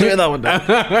answers. Not doing that one down.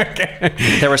 Okay.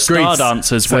 There are starred Greece.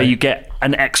 answers where you get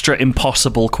an extra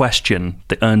impossible question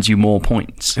that earns you more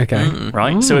points. Okay.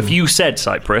 Right? So if you said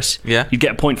Cyprus, you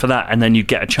get a point for that, and then you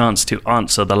get a chance to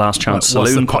answer the last chance saloon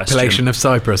What's the population question. of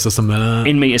Cyprus or something like that?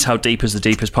 In meters, how deep is the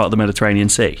deepest part of the Mediterranean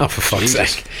Sea? Oh, for fuck's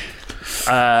sake.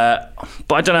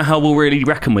 But I don't know how we'll really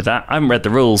reckon with that. I haven't read the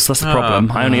rules. That's the problem.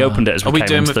 I only opened it as we came into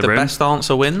the room. Are we doing with the best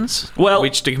answer wins? Well, are we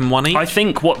just giving one each? I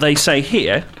think what they say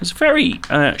here is very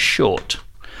short.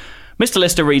 Mr.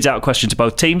 Lister reads out a question to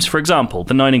both teams. For example,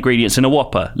 the 9 ingredients in a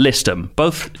Whopper. List them.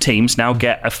 Both teams now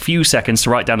get a few seconds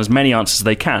to write down as many answers as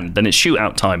they can. Then it's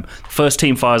shootout time. First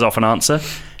team fires off an answer,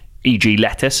 e.g.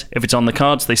 lettuce. If it's on the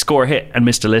cards, they score a hit, and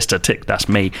Mr. Lister, that's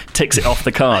me, ticks it off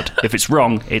the card. If it's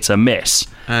wrong, it's a miss.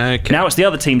 Okay. Now it's the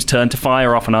other team's turn to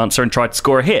fire off an answer and try to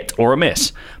score a hit or a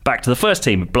miss. Back to the first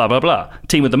team, blah, blah, blah.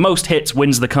 Team with the most hits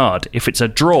wins the card. If it's a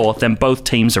draw, then both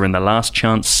teams are in the last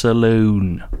chance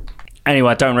saloon.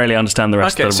 Anyway, I don't really understand the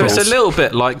rest of the rules. So it's a little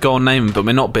bit like go on name, but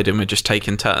we're not bidding, we're just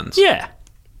taking turns. Yeah.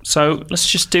 So let's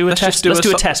just do a test. Let's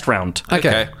do a test round.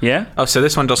 Okay. Yeah? Oh, so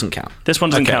this one doesn't count. This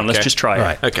one doesn't count. Let's just try it.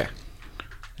 Right. Okay.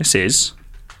 This is...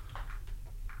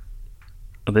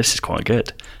 Oh, this is quite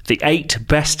good. The 8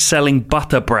 best-selling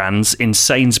butter brands in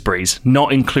Sainsbury's,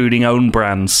 not including own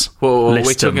brands. Well, List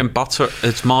we're them. talking butter.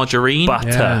 It's margarine. Butter.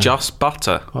 Yeah. Just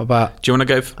butter. What about... Do you want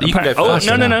to go? You can go first.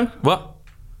 No. What?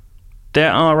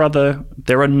 There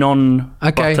are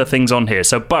non-butter things on here.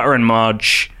 So butter and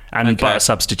marge and butter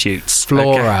substitutes.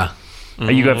 Flora.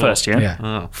 Okay. You go first, yeah? Yeah.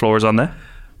 Oh. Flora's on there.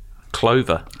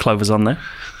 Clover. Clover's on there.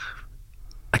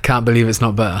 I can't believe it's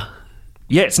not butter.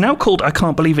 Yeah, it's now called I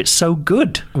Can't Believe It's So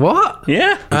Good. What?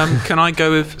 Yeah. Can I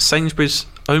go with Sainsbury's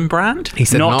own brand? He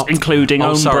said not including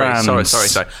own brands.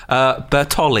 Sorry.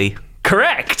 Bertolli.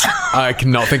 Correct. I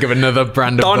cannot think of another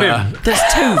brand of butter. There's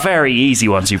 2 very easy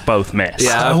ones you both missed.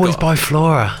 Yeah. I always buy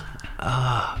Flora.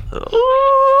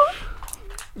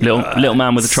 Little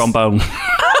man with a trombone.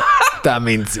 That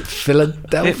means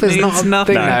Philadelphia's It not means a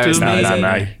nothing thing. to me.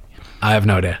 No. I have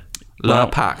no idea.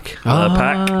 Lurpak.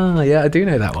 Lurpak. Ah, yeah, I do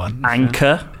know that one.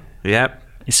 Anchor. Yep.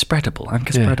 It's spreadable.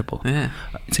 Anchor's Yeah. spreadable. Yeah.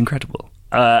 It's incredible.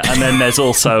 And then there's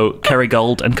also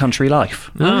Kerrygold and Country Life.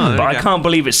 there But you I go. Can't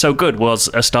Believe It's So Good was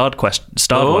a starred one,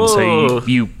 so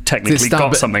you technically Is it starred got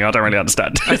but- something I don't really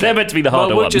understand. They're meant to be the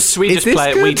harder Well, ones. we Is just this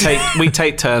play it. good? We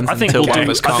take turns I think until we'll one of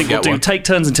us can't get do one. take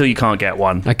turns until you can't get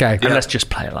one. Okay. And let's just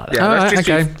play it like that. All let's right, just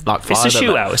do okay. like It's a 5 of them.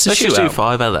 shootout, it's a Let's just do shootout.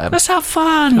 5 of them. Let's have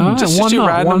fun. Oh, Just why do not?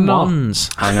 random Why not? ones.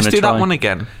 I'm Let's gonna do try. that one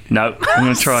again. No, I'm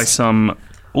going to try some...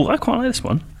 Oh, I quite like this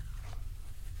one.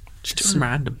 Just do some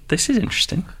random. This is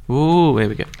interesting. Ooh, here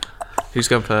we go. Who's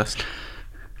going first?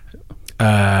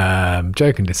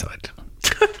 Joe can decide.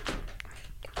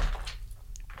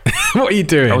 What are you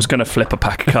doing? I was going to flip a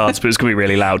pack of cards, but it's going to be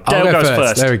really loud. I'll Dale go goes first.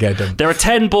 first. There we go, done. There are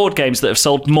 10 board games that have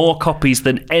sold more copies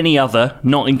than any other,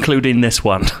 not including this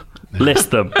one.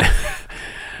 List them.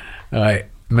 All right.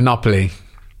 Monopoly.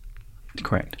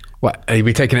 Correct. What, are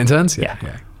we taking it in turns?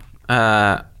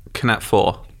 Yeah. Connect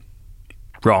 4.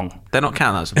 Wrong. They're not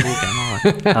counting that as a ball game, are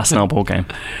they? That's not a ball game.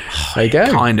 There you go.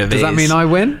 Kind of Does that is. mean I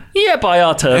win? Yeah, by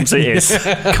our terms, it is.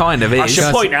 Kind of I is.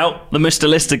 should point out the Mr.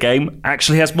 Lister game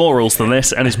actually has more rules than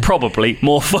this and is probably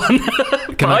more fun.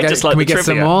 Can we get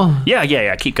some more?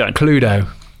 Yeah. Keep going. Cluedo.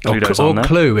 Cluedo's or on there.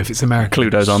 Clue if it's American.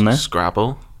 Cluedo's on there.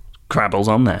 Scrabble. Crabble's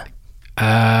on there.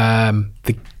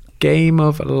 The Game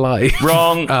of Life.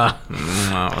 Wrong.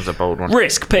 That was a bold one.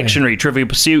 Risk, Pictionary, Trivial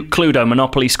Pursuit, Cluedo,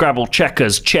 Monopoly, Scrabble,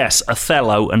 Checkers, Chess,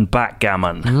 Othello, and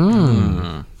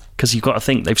Backgammon. Because you've got to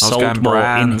think they've sold going more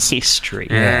brands. in history.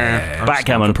 Yeah.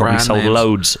 Backgammon probably brand sold names.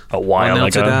 loads a while 1-0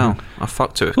 ago. down. I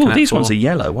fucked it. Ooh, these ones are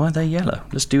yellow. Why are they yellow?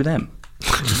 Let's do them.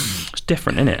 It's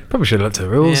different, isn't it? Probably should have looked at the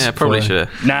rules. Yeah, probably before-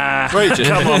 should. Nah.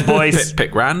 Come on, boys.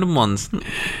 Pick random ones.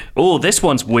 Oh, this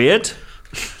one's weird.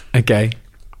 Okay.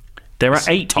 There are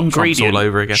 8 Top ingredients. Trumps all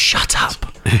over again. Shut up.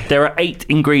 There are 8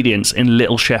 ingredients in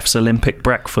Little Chef's Olympic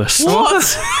breakfast. What?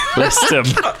 List them.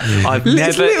 I've Little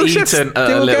never Chef's eaten a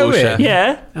still Little going? Chef.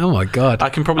 Yeah. Oh my God. I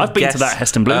can probably I've been guess. to that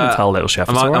Heston Blumenthal Little Chef.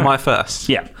 Am It's all I right. first?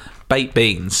 Yeah. Baked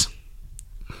beans.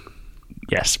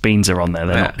 Yes, beans are on there.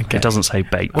 They're Yeah, not. okay. It doesn't say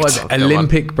baked. What is it? go on.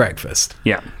 Olympic breakfast.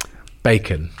 Yeah.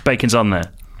 Bacon. Bacon's on there.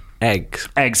 Eggs.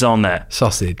 Eggs on there.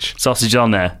 Sausage. Sausage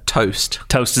on there. Toast.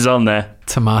 Toast is on there.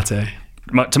 Tomato.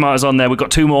 Tomatoes on there. We've got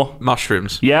 2 more.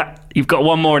 Mushrooms. Yeah. You've got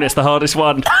 1 more and it's the hardest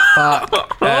one.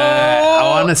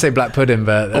 I want to say black pudding,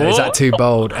 but is that too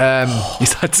bold? Is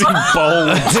that too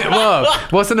bold? Whoa.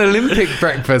 What's an Olympic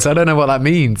breakfast? I don't know what that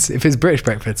means. If it's British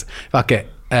breakfast. Fuck it.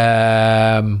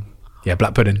 Yeah,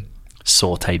 black pudding.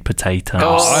 Sauteed potatoes.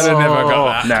 I don't never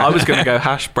got that. No. I was going to go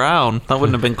hash brown. That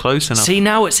wouldn't have been close enough. See,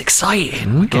 now it's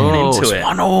exciting. We're getting into it's it.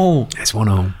 1-0. It's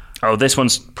 1-0. Oh, this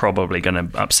one's probably going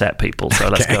to upset people, so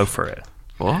let's Okay. go for it.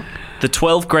 What? The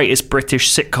 12 greatest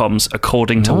British sitcoms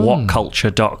according to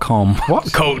whatculture.com.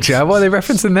 What culture? What are they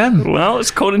referencing them? Well, it's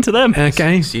according to them.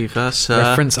 Okay. You first,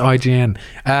 Reference IGN.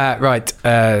 Right.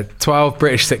 12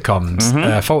 British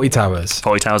sitcoms. Faulty Towers.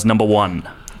 Fawlty Towers number 1.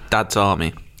 Dad's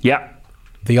Army. Yeah.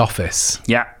 The Office.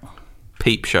 Yeah.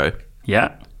 Peep Show.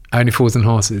 Yeah. Only Fools and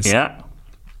Horses. Yeah.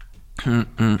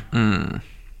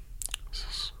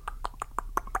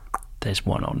 There's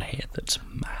one on here that's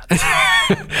mad.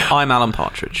 I'm Alan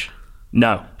Partridge.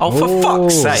 No. Oh, for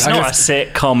fuck's sake. It's not a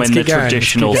sitcom in the keep going,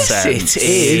 traditional let's keep going. sense. It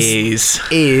is.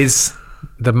 Is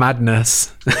the madness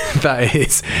that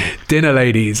is Dinner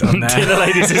Ladies on there. Dinner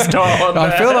Ladies is not on there.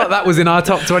 I feel like that was in our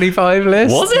top 25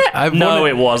 list. Was it? No,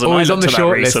 it wasn't. Or I was on looked the at that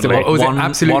short list. recently. Or was One- it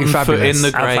absolutely one foot fabulous? in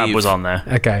the grave. Alfab was on there.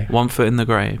 Okay. 1 foot in the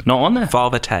grave. Not on there.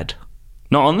 Father Ted.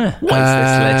 Not on there. What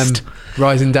is this list?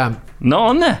 Rising Damp. Not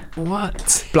on there.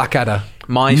 What? Blackadder.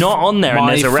 Not on there, and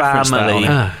there's a reference to that on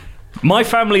family. it. My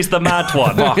Family's the mad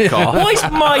one. Fuck off. Why is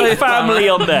My Family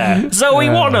on there? Zoe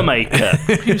Wanamaker.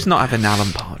 Who's not having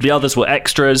Alan Partridge? The others were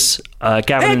extras.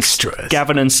 Gavin Extras?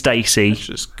 Gavin and Stacey.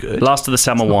 Is good. Last of the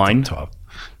Summer Wine. Top.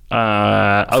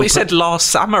 We said Last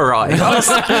Samurai.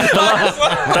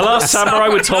 The Last Samurai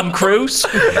with Tom Cruise.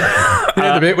 You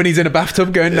know the bit when he's in a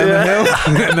bathtub going down the hill?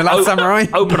 In The Last Samurai?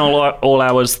 Open all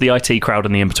hours. The IT crowd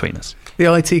and the In-Betweeners. The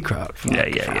IT crowd.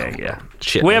 Yeah.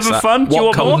 Shit, We that's having that. fun? Do you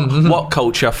want more? What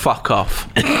culture? Fuck off.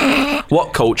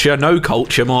 What culture? No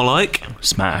culture, more like.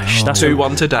 Smash. That's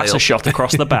 2-1 to That's Dale. a shot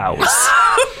across the bows.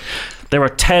 There are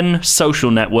 10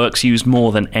 social networks used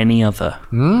more than any other.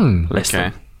 List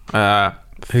Okay. them.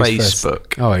 Who's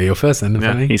Facebook. first? Oh, you're first then,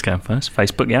 funny. He's going first.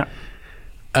 Facebook, yeah.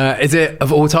 Is it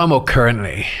of all time or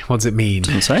currently? What does it mean?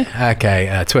 Didn't say.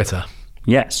 Okay, Twitter.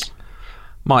 Yes.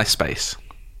 MySpace.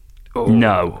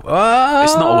 No.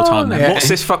 It's not all time then. Yeah. What's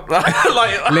this fuck? like,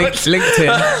 LinkedIn.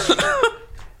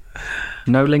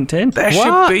 No LinkedIn. there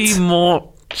What? should be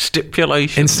more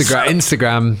stipulations.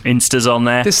 Instagram. Insta's on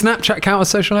there. Does Snapchat count as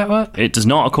social network? It does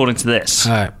not, according to this.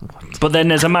 Oh. But then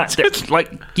there's a match.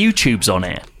 Like YouTube's on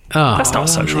it. Oh. That's not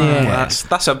social. Yeah.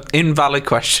 That's an invalid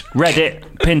question. Reddit,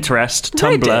 Pinterest,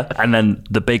 Tumblr, and then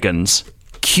the big uns.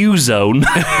 Qzone,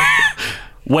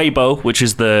 Weibo, which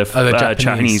is the, the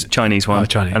Japanese. Chinese one, Oh,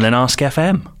 Chinese. and then Ask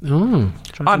FM.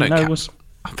 I don't know care. what's-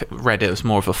 I think Reddit was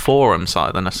more of a forum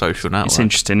site than a social network. It's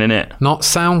interesting, isn't it? Not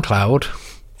SoundCloud.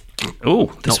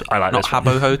 Oh, I like Not this one.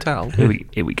 Habbo Hotel.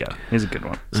 Here we go. Here's a good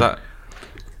one. Is that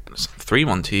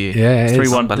 3-1 to you? Yeah, it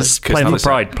is. 3-1. This is playing for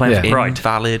pride. Playing for Yeah. pride.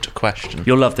 Invalid question.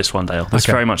 You'll love this one, Dale. That's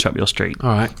Okay. very much up your street. All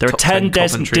right. There are Top 10 10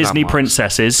 Coventry Disney landmarks.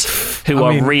 princesses who I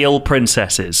are mean- real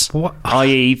princesses, What?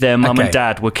 i.e., their mum Okay. and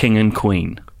dad were king and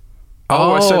queen.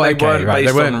 Oh, so they okay, weren't right.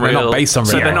 based They weren't- on they're real. not based on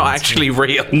So real they're not ones. actually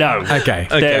real. No. Okay.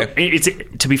 It's,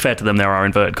 to be fair to them, there are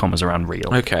inverted commas around real.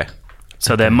 Okay.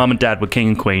 So their mum and dad were king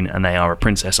and queen, and they are a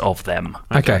princess of them.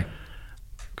 Okay.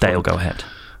 Dale, go ahead.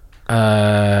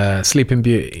 Sleeping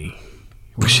Beauty.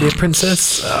 Was she a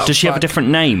princess? Oh, Does she have a different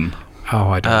name? Oh,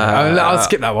 I don't know. I'll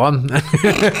skip that one.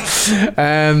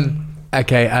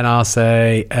 Okay, and I'll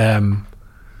say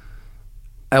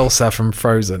Elsa from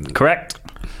Frozen. Correct.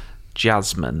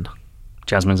 Jasmine.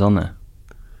 Jasmine's on there.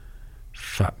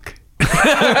 Fuck.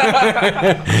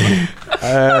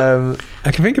 I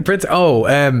can think of princess.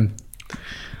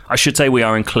 I should say we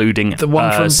are including The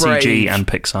one from CG Brave. and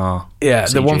Pixar. Yeah,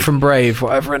 CG. the one from Brave,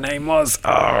 whatever her name was.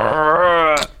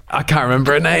 I can't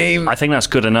remember her name. I think that's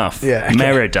good enough. Yeah, okay.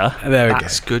 Merida. There we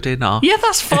That's good enough. Yeah,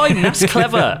 that's fine. That's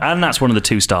clever. And that's one of the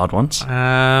 2-starred ones.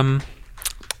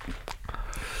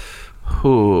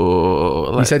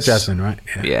 You said Jasmine, right?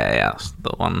 Yeah, that's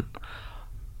the one.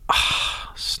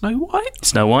 Snow White?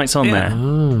 Snow White's on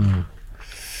there.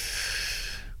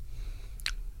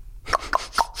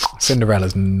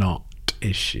 Cinderella's not,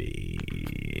 is she?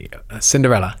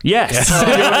 Cinderella. Yes.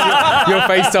 Your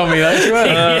face told me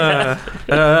that.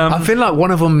 I feel like one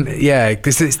of them, yeah,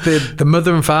 because it's the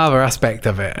mother and father aspect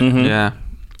of it. Mm-hmm. Yeah.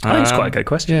 I think it's quite a good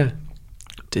question. Yeah.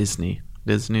 Disney.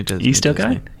 You still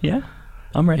going? Yeah.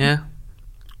 I'm ready. Yeah.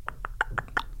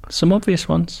 Some obvious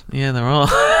ones. Yeah, there are.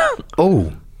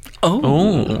 Oh.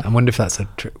 Oh. I wonder if that's a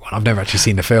trick one. I've never actually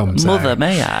seen the film. So. Mother,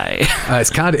 may I? It's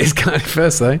kind of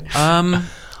first though. Can't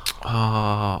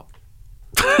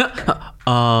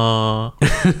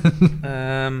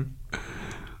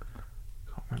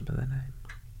remember the name.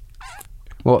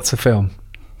 What's a film?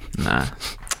 Nah.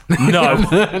 No.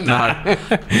 No.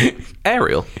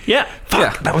 Ariel. Yeah.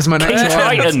 Yeah. That was my next King one.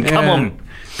 Triton, come on.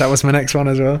 That was my next one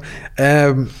as well.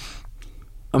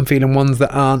 I'm feeling ones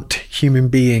that aren't human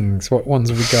beings. What ones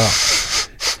have we got?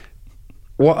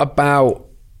 What about...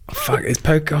 Fuck, is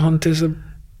Pocahontas a...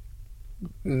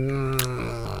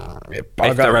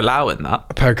 If they're allowing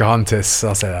that. Pocahontas,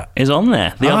 I'll say that. Is on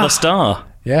there. The other star.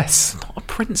 Yes. Not a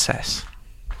princess.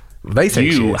 They say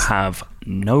she You is. have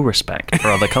no respect for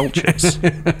other cultures.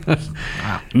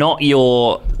 Not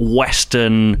your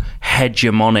Western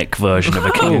hegemonic version of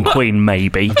a king and queen,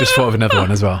 maybe. Just thought of another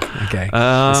one as well. Okay,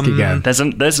 let's keep going. There's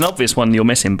an obvious one you're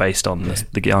missing based on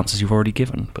the answers you've already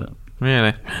given, but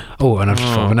Really? Oh, and I've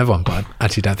just thought of another one, but I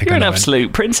actually don't think you're I an know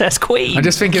absolute princess queen. I'm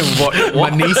just thinking of what my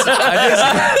niece...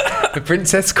 the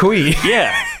Princess Queen.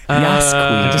 Yeah. Yes, queen.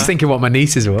 I'm just thinking what my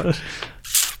nieces were.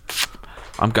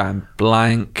 I'm going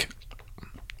blank.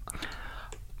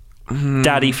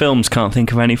 Daddy Films can't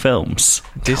think of any films.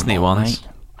 Disney Come on, ones.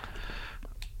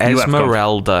 mate. You have gone.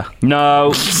 Esmeralda.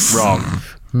 No, wrong.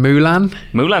 Mulan.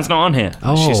 Mulan's not on here.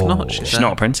 Oh, She's not. She's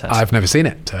not a princess. I've never seen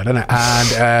it, so I don't know.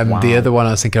 And the other one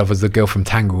I was thinking of was the girl from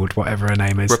Tangled, whatever her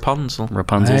name is. Rapunzel.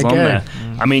 Rapunzel's on Okay. there.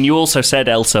 I mean, you also said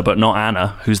Elsa, but not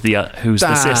Anna, who's the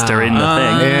sister in the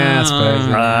thing. Yeah, I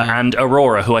suppose. And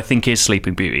Aurora, who I think is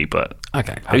Sleeping Beauty, but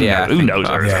Okay. who knows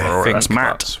her as I Aurora? think That's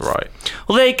Matt. That's right.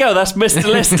 Well, there you go. That's Mr.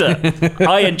 Lister.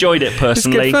 I enjoyed it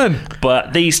personally, fun.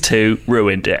 but these two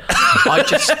ruined it.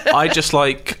 I just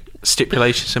like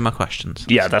stipulations in my questions.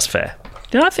 Yeah, that's fair.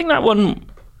 Yeah, I think that one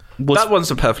was... That one's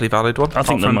a perfully valid one. I think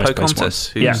apart the from most based Pocahontas,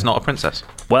 one. who's Yeah. not a princess.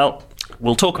 Well,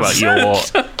 we'll talk about your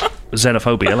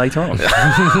xenophobia later on. The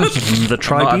Not having that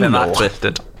tribunal.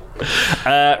 twisted.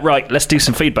 Right, let's do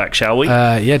some feedback, shall we?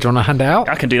 Yeah, do you want to hand it out?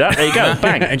 I can do that. There you go.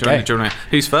 Bang. Okay. Do you wanna-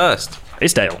 Who's first?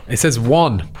 It's Dale. It says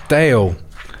one, Dale.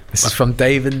 This is from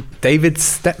David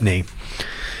Stepney.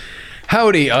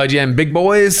 Howdy, IGN big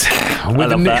boys.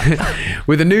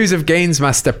 With the news of Games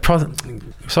Master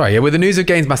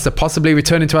possibly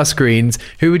returning to our screens,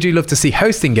 who would you love to see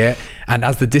hosting it and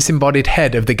as the disembodied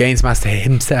head of the Games Master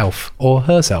himself or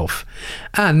herself?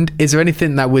 And is there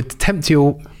anything that would tempt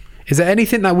you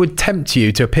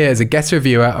to appear as a guest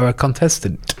reviewer or a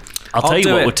contestant? I'll tell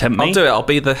you what would tempt me. I'll do it. I'll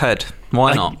be the head.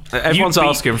 Why not? Everyone's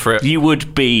asking for it.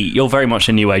 You're very much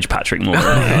a new age Patrick Morgan.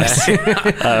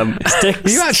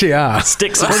 You actually are.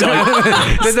 Stick some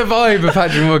There's a vibe of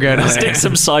Patrick Morgan. stick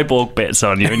some cyborg bits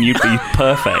on you and you'd be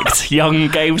perfect. Young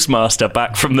Games Master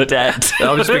back from the dead.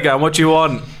 I'll just be going, what do you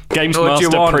want? Games What do Master you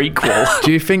want? prequel.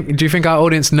 Do you think our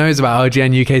audience knows about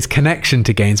IGN UK's connection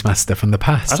to Games Master from the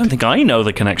past? I don't think I know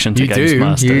the connection to You Games do,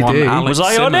 Master. you do. Was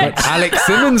I on it? Alex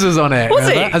Simmons was on it. Was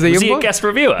he? Remember? As a Was young he a boy? guest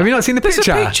reviewer? Have you not seen the There's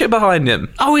picture? a picture behind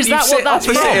him. Oh, is that what that's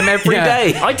opposite from? him every Yeah.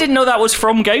 day. I didn't know that was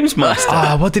from Games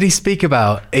Master. What did he speak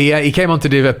about? He came on to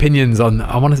do opinions on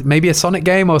maybe a Sonic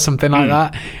game or something like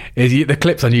that. The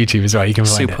clip's on YouTube as well. You can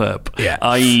find Superb. it. Yeah.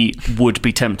 I would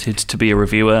be tempted to be a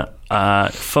reviewer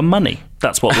for money.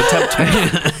 That's what would tempt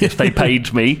me if they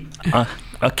paid me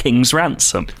a king's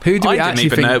ransom. Who do we I didn't actually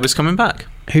even think? know it was coming back.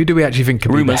 Who do we actually think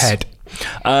could Rumours. be the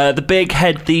head? The big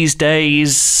head these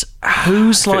days.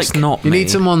 Who's like... It's not You me. need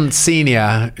someone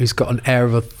senior who's got an air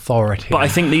of authority. But I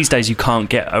think these days you can't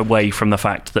get away from the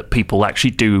fact that people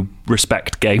actually do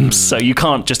respect games. So you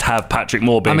can't just have Patrick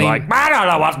Moore being I don't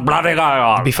know what's bloody going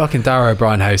on. It'd be fucking Darrow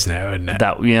O'Brien hosting it, wouldn't it?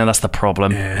 That's the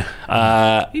problem.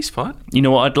 Yeah. He's fine. You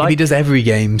know what I'd like? He does every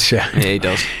game show. Yeah, he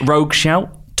does. Rogue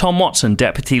shout. Tom Watson,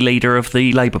 deputy leader of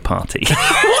the Labour Party.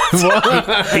 He's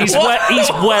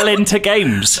well into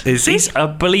games. Is he? I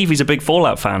believe he's a big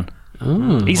Fallout fan.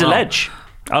 He's a ledge.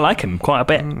 I like him quite a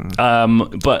bit.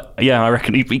 But yeah, I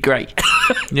reckon he'd be great.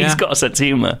 Yeah. He's got a sense of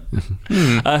humour.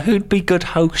 Who'd be good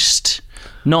host?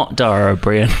 Not Dara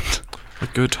O'Brien. A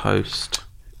good host.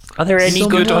 Are there any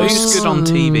good hosts? Who's good on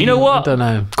TV? You know what? I don't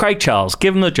know. Craig Charles,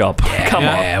 give him the job. Come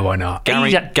on. Yeah, why not?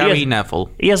 Gary Neville.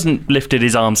 He hasn't lifted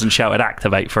his arms and shouted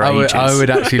activate for ages. I would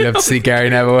actually love to see Gary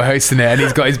Neville hosting it, and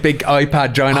he's got his big giant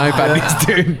iPad, and he's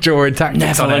doing drawing tactics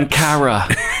Neville on and it. Cara.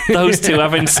 Those two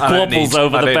having squabbles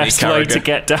over the best way to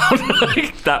get down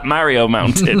that Mario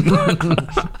mountain.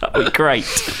 That would be great.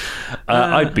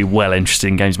 I'd be well interested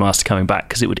in Games Master coming back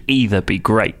because it would either be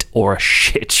great or a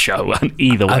shit show, and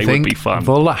either way would be fun.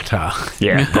 The latter.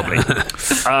 Yeah, probably.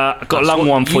 I've got a long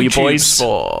one for you boys. Do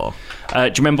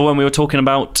you remember when we were talking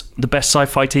about the best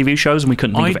sci-fi TV shows and we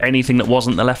couldn't think of anything that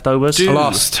wasn't The Leftovers?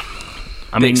 Lost.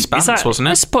 I mean, Expanse, wasn't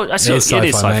it? It is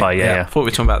sci-fi, yeah. I thought we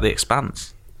were talking about The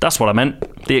Expanse. That's what I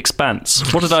meant. The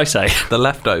Expanse. What did I say? The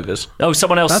Leftovers. Oh,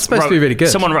 someone else. That's supposed to be really good.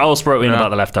 Someone else wrote in about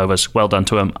The Leftovers. Well done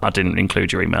to him. I didn't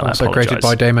include your email. Also I apologise. created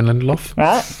by Damon Lindelof.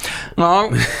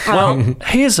 Well,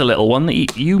 here's a little one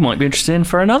that you might be interested in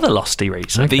for another Lost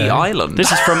series. The Island.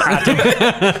 This is from Adam.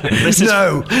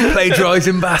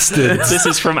 Plagiarising bastards. This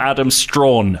is from Adam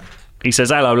Strawn. He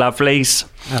says, hello, lovelies.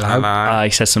 Hello.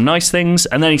 He says some nice things.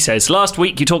 And then he says, last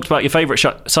week you talked about your favourite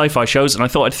sci-fi shows, and I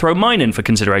thought I'd throw mine in for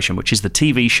consideration, which is the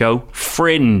TV show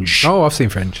Fringe. Oh, I've seen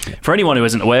Fringe. Yeah. For anyone who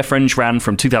isn't aware, Fringe ran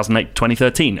from 2008 to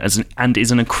 2013 and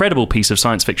is an incredible piece of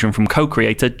science fiction from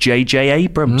co-creator J.J.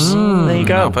 Abrams. There you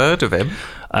go. I've heard of him.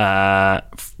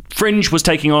 Fringe was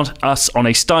taking us on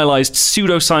a stylized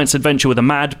pseudoscience adventure with a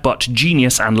mad but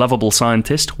genius and lovable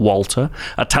scientist, Walter,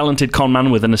 a talented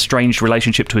conman with an estranged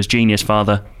relationship to his genius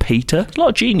father, Peter. A lot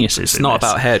of geniuses. It's not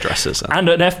about hairdressers. And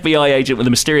an FBI agent with a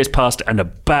mysterious past and a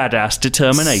badass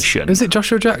determination. Was it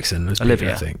Joshua Jackson? Was Olivia?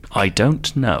 Peter, I think. I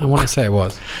don't know. I want to say it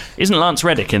was. Isn't Lance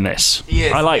Reddick in this?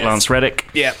 Yes, I like Lance Reddick.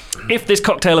 Yeah. If this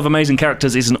cocktail of amazing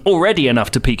characters isn't already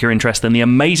enough to pique your interest, then the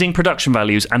amazing production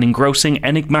values and engrossing,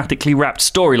 enigmatically wrapped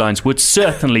storylines would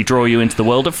certainly draw you into the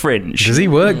world of Fringe. Does he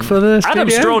work for the Adam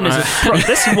studio? Strawn is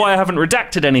this is why I haven't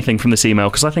redacted anything from this email,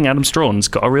 because I think Adam Strawn's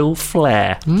got a real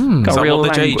flair. Got Is a that real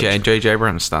what the language. JJ and JJ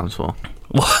Abrams stands for?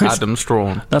 What? Adam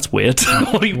Strawn. That's weird.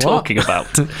 What are you talking about?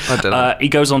 I don't know. He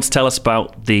goes on to tell us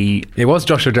about the... It was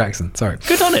Joshua Jackson. Sorry.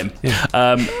 Good on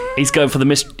him. He's going for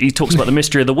the he talks about the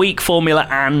mystery of the week formula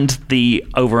and the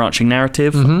overarching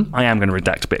narrative. I am going to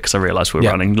redact a bit because I realised we're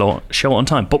running short on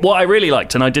time. But what I really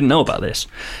liked, and I didn't know about this,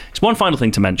 is one final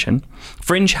thing to mention.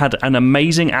 Fringe had an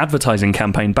amazing advertising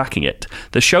campaign backing it.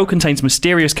 The show contains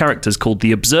mysterious characters called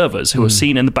the Observers, who are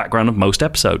seen in the background of most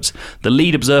episodes. The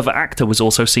lead Observer actor was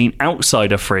also seen outside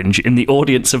of Fringe in the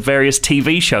audience of various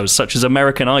TV shows such as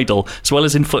American Idol, as well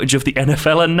as in footage of the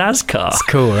NFL and NASCAR. It's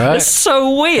cool, right? It's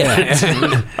so weird.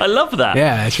 I love that.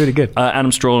 Yeah, it's really good.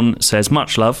 Adam Strawn says,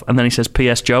 much love. And then he says,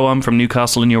 P.S. Joe, I'm from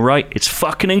Newcastle and you're right. It's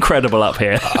fucking incredible up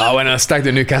here. I went on a stag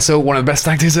to Newcastle, one of the best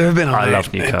stag do's I've ever been on. I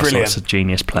love Newcastle. Brilliant. It's a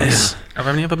genius place. I've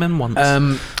only ever been once.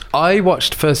 I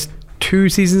watched first 2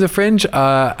 seasons of Fringe,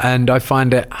 and I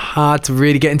find it hard to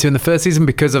really get into in the first season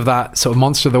because of that sort of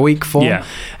Monster of the Week form. Yeah.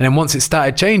 And then once it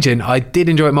started changing, I did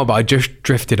enjoy it more, but I just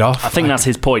drifted off. I think that's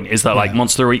his point, is that like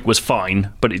Monster of the Week was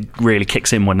fine, but it really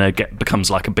kicks in when it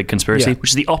becomes like a big conspiracy,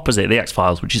 which is the opposite of the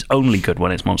X-Files, which is only good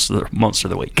when it's Monster of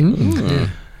the Week.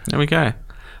 There we go.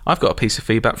 I've got a piece of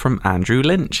feedback from Andrew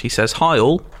Lynch. He says, hi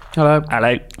all. Hello.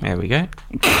 Hello. There we go.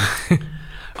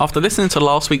 After listening to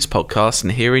last week's podcast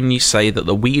and hearing you say that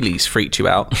the wheelies freaked you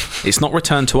out, it's not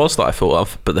Return to Oz that I thought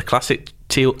of, but the classic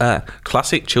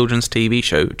children's TV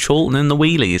show, Charlton and the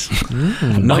Wheelies.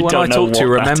 No one I talk to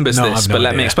remembers this, but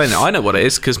let me explain it. I know what it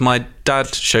is because my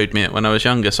dad showed me it when I was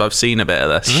younger, so I've seen a bit of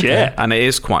this. Shit. And it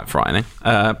is quite frightening.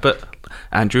 But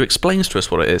Andrew explains to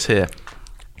us what it is here.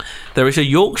 There is a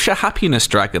Yorkshire happiness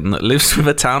dragon that lives with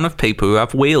a town of people who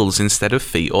have wheels instead of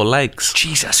feet or legs.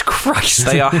 Jesus Christ.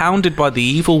 They are hounded by the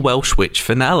evil Welsh witch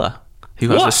Fenella, who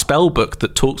has a spell book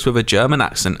that talks with a German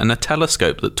accent and a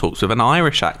telescope that talks with an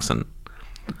Irish accent.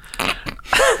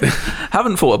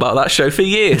 Haven't thought about that show for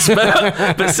years,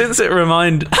 but since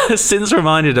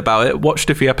reminded about it, watched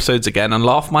a few episodes again and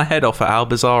laughed my head off at how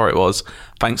bizarre it was.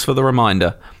 Thanks for the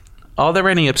reminder. Are there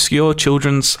any obscure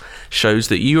children's shows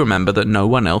that you remember that no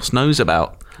one else knows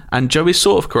about? And Joe is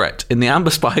sort of correct. In the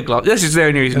Amber Spyglass... This is the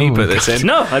only reason you put this in.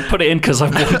 No, I put it in because I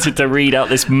wanted to read out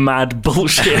this mad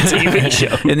bullshit TV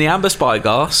show. In the Amber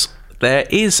Spyglass, there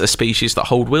is a species that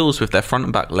hold wheels with their front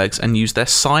and back legs and use their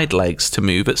side legs to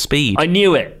move at speed. I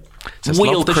knew it. Says,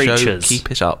 Wheel love the creatures. Show, keep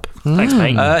it up. Thanks,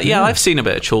 mate. Yeah, I've seen a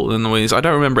bit of Chorlton and the Wheels. I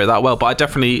don't remember it that well, but I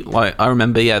definitely... I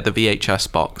remember, the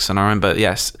VHS box. And I remember,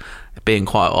 yes, it being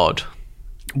quite odd.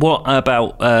 What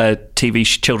about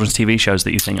children's TV shows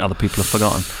that you think other people have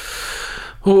forgotten?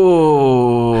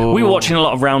 Oh, We were watching a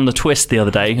lot of Round the Twist the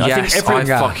other day. Yes, I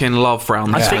fucking love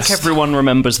Round the Twist. I think everyone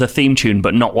remembers the theme tune,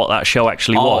 but not what that show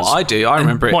actually was. Oh, I do. I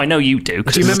remember it. Well, I know you do.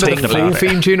 Do you remember the full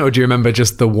theme tune, or do you remember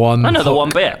just the one? I know the one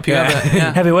bit.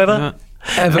 Have you ever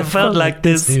felt like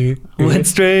this? When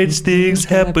strange things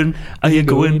happen, are you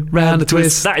going round the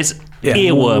twist? That is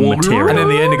earworm material. And in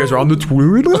the end, it goes round the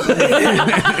twist.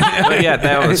 But yeah,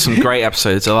 there were some great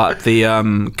episodes of that. The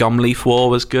Gumleaf War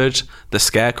was good. The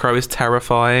Scarecrow is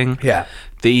terrifying. Yeah.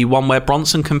 The one where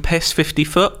Bronson can piss 50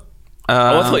 foot.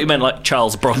 I thought you meant like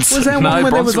Charles Bronson. Was there one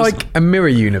where there was like a mirror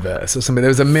universe or something? There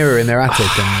was a mirror in their attic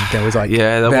and there was like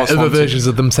there was other versions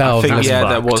of themselves. I think,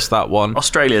 there was that one.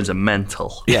 Australians are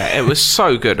mental. Yeah, it was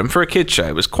so good. And for a kid's show,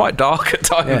 it was quite dark at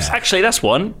times. Yeah. Actually, that's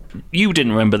one. You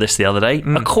didn't remember this the other day.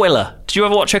 Aquila. Did you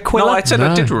ever watch Aquila? No, I said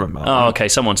I did remember. Oh, okay.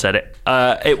 Someone said it.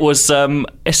 It was some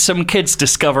kids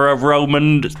discover a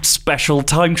Roman special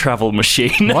time travel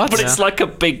machine. What? But it's like a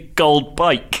big gold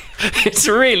bike. It's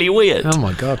really weird. Oh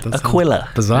my god, that's Aquila.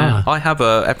 Bizarre. I have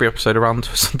every episode around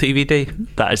on DVD.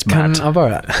 That is mad. I'll borrow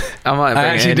that. I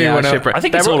actually do want to. I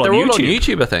think it's all on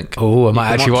YouTube. I think. Oh, I might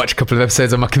actually watch a couple of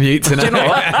episodes on my commute tonight. You know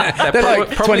what? They're like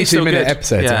 22-minute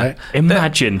episodes, Yeah. right?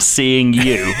 Imagine seeing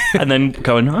you and then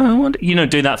going, I wonder,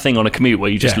 doing that thing on a commute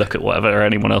where you just look at whatever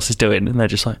anyone else is doing and they're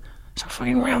just like, it's a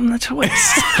fucking Round the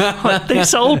Twist. Like,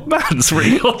 this old man's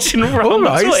really watching Round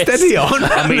the Twist. Steady on.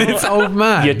 I mean, it's old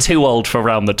man. You're too old for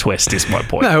Round the Twist, is my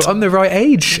point. No, I'm the right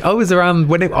age. I was around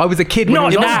when I was a kid.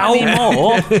 Not now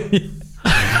anymore.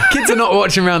 Kids are not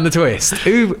watching Round the Twist.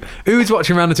 Who's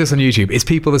watching Round the Twist on YouTube? It's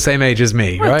people the same age as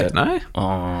me, right? I don't know.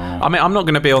 I mean, I'm not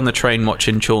going to be on the train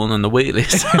watching Chorlton and the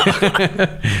Wheelies.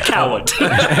 Coward.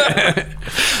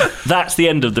 That's the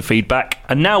end of the feedback.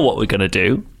 And now what we're going to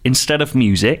do, instead of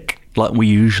music, like we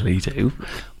usually do,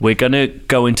 we're going to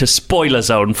go into spoiler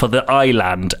zone for the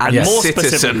Island, and more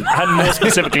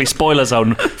specifically spoiler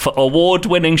zone for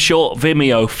award-winning short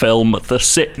Vimeo film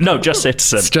Just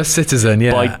Citizen. It's Just Citizen,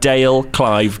 yeah, by Dale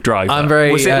Clive Driver. I'm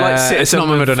very. Was it like Citizen? It's not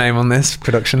my middle name on this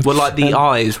production. Well, like the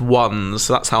eyes ones.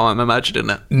 That's how I'm imagining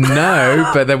it.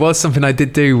 No, but there was something I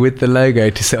did do with the logo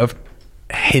to sort of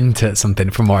hint at something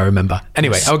from what I remember.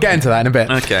 Anyway, I'll get into that in a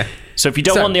bit. Okay. So if you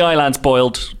don't want the Island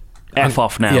spoiled, F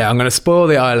off now. Yeah, I'm going to spoil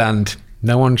the Island.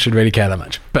 No one should really care that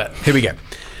much. But here we go.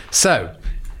 So,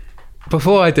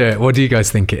 before I do it, what do you guys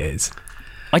think it is?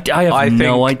 I have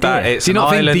no idea. Do you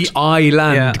not think the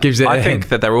Island gives it a hint? I think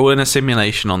that they're all in a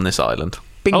simulation on this island.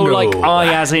 Bingo. Oh, like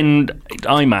as in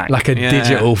iMac. Like a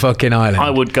digital fucking island.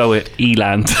 I would go at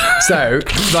Eland. So,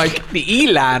 like... The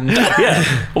Eland.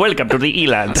 Yeah. Welcome to the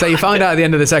Eland. So you find out at the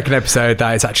end of the second episode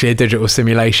that it's actually a digital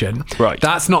simulation. Right.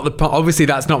 That's not obviously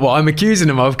that's not what I'm accusing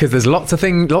them of, because there's lots of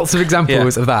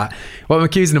examples of that. What I'm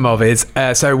accusing them of is,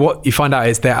 so what you find out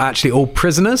is they're actually all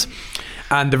prisoners.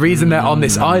 And the reason they're on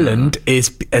this island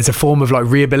is as a form of like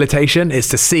rehabilitation. Is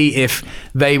to see if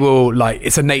they will, like,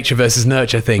 it's a nature versus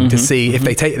nurture thing, to see if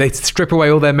they strip away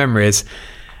all their memories,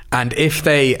 and if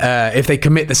they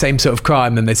commit the same sort of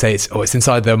crime, then they say it's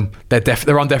inside them.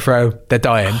 They're on death row. They're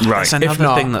dying. Right. It's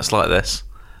another thing that's like this.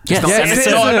 Yes.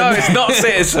 It's not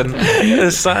Citizen.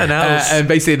 It's something else. And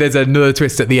basically, there's another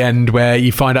twist at the end where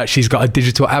you find out she's got a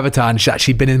digital avatar and she's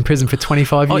actually been in prison for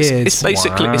 25 years. It's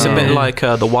basically it's a bit like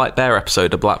the White Bear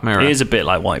episode of Black Mirror. It is a bit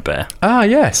like White Bear. Ah,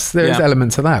 yes, there is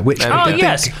elements of that, which came out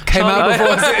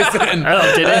before Citizen.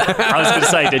 Oh, did it? I was going to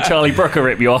say, did Charlie Brooker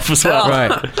rip you off as well?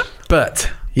 Right,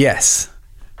 but yes.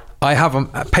 I have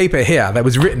a paper here that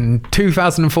was written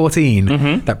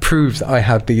 2014 that proves that I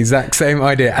had the exact same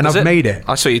idea, and I've made it.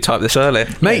 I saw you type this earlier.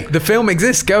 Mate, the film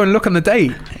exists. Go and look on the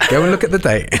date. Go and look at the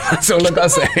date. That's all I've got to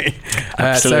say.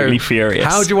 Absolutely furious.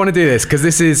 How do you want to do this? Because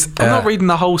this is... I'm not reading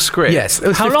the whole script. Yes, it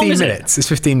was How 15 long is minutes. It's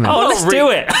 15 minutes. Oh, let's do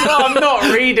it. No, I'm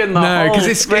not reading the whole because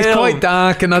it's quite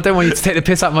dark, and I don't want you to take the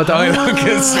piss out of my dialogue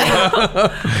as well.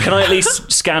 Can I at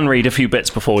least scan read a few bits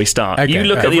before we start? Okay, you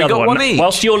look at have the we other got one. one each?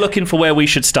 Whilst you're looking for where we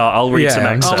should start, I'll read some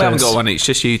excerpts. Oh, we haven't got one each,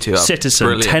 just you two. Citizen,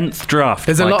 Brilliant. 10th draft.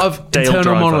 There's a by lot of Dale internal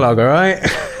Driver. monologue, all right?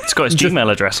 It's got his Gmail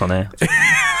address on here.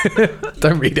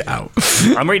 Don't read it out.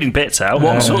 I'm reading bits out.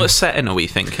 What sort of setting are we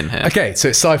thinking here? Okay, so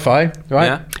it's sci-fi, right?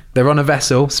 Yeah. They're on a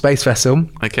vessel, space vessel.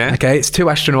 Okay. Okay, it's 2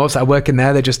 astronauts that are working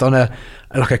there. They're just on a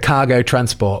cargo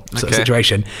transport sort of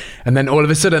situation. And then all of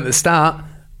a sudden at the start,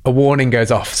 a warning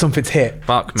goes off. Something's hit.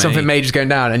 Fuck me. Something major's going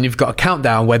down, and you've got a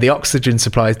countdown where the oxygen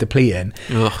supply is depleting.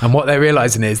 Ugh. And what they're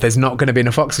realizing is there's not going to be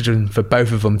enough oxygen for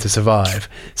both of them to survive.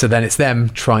 So then it's them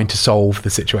trying to solve the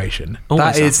situation.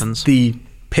 Always That is happens. the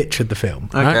pitch of the film.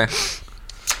 Okay. Right?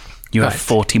 You have Right.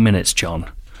 40 minutes, John.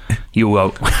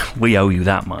 We owe you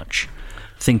that much.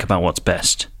 Think about what's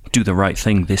best. Do the right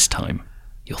thing this time.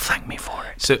 You'll thank me for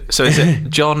it. So is it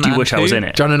John? Do you and wish I was who? in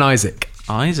it? John and Isaac.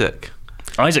 Isaac.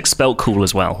 Isaac's spelt cool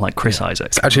as well, like Chris Isaac.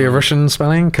 It's actually a Russian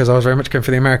spelling because I was very much going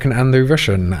for the American and the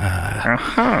Russian.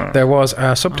 There was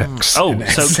subtext. Oh, in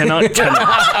this. so can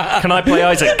I play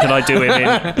Isaac? Can I do it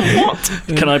in what?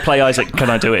 Can I play Isaac? Can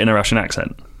I do it in a Russian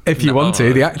accent? If you want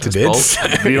to, the actor did.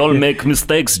 bold. We all make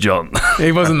mistakes, John.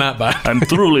 He wasn't that bad. I'm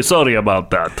truly sorry about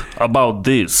that, about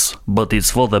this, but it's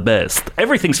for the best.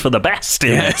 Everything's for the best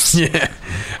in this. Yeah.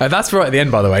 That's right at the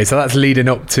end, by the way. So that's leading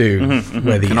up to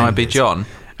where the Can end I be is. John?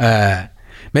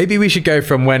 Maybe we should go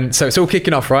from when. So it's all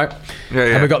kicking off, right? Yeah.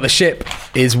 And we've got the ship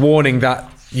is warning that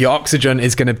your oxygen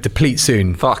is going to deplete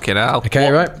soon. Fucking hell. Okay,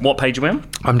 right? What page are we on?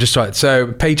 I'm just trying.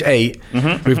 So page 8,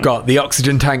 we've got the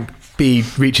oxygen tank B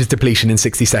reaches depletion in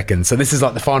 60 seconds. So this is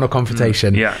like the final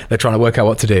confrontation. Yeah. They're trying to work out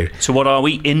what to do. So what are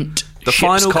we in? The Ship's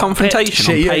final cockpit?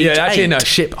 confrontation on Yeah, page actually, 8. no,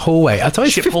 ship hallway. I thought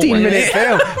it's Ship 15-minute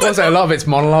film. Also, a lot of it's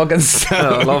monologue and stuff.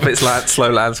 I love its slow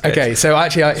landscape. Okay, so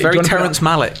actually, It's very Terrence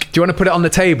Malick. Do you want to put it on the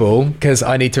table? Because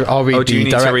I'll read do you the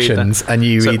need to read directions that? and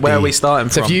you So read where the... are we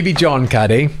starting So from? if you be John,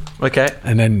 Caddy, Okay.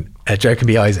 and then Joe can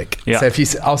be Isaac. Yeah.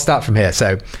 So I'll start from here.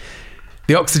 So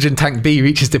the oxygen tank B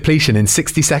reaches depletion in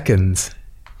 60 seconds.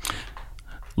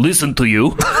 Listen to you.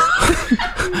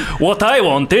 What I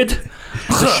wanted.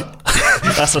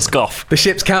 That's a scoff. The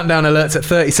ship's countdown alerts at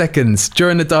 30 seconds.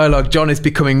 During the dialogue, John is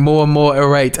becoming more and more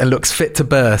irate and looks fit to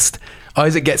burst.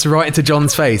 Isaac gets right into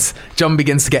John's face. John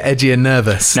begins to get edgy and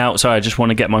nervous. Now, sorry, I just want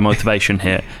to get my motivation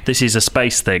here. This is a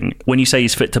space thing. When you say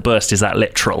he's fit to burst, is that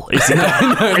literal? Is he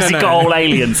got all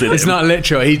aliens in It's him? not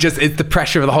literal. It's the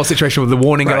pressure of the whole situation with the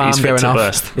warning Right, alarm he's fit going to off.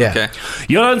 burst. Yeah. Okay.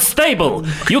 You're unstable.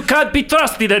 You can't be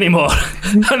trusted anymore.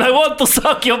 And I want to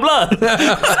suck your blood.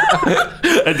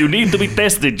 And you need to be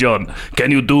tested, John.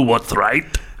 Can you do what's right?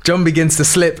 John begins to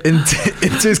slip into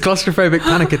his claustrophobic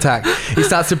panic attack. He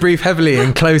starts to breathe heavily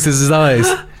and closes his eyes.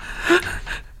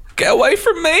 Get away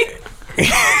from me.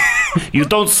 You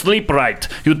don't sleep right.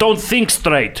 You don't think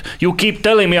straight. You keep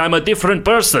telling me I'm a different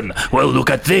person. Well, look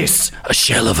at this. A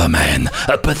shell of a man.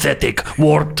 A pathetic,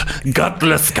 warped,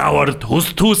 gutless coward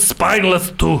who's too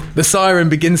spineless to... The siren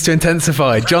begins to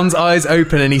intensify. John's eyes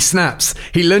open and he snaps.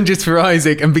 He lunges for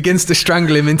Isaac and begins to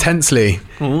strangle him intensely.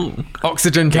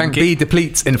 Oxygen tank B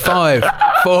depletes in 5,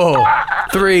 4,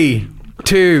 3,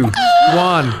 2, 1.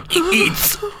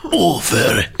 It's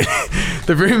over.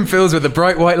 The room fills with a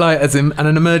bright white light and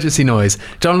an emergency noise.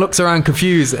 John looks around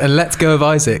confused and lets go of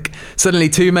Isaac. Suddenly,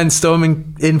 2 men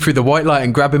storming in through the white light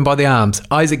and grab him by the arms.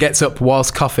 Isaac gets up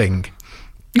whilst coughing.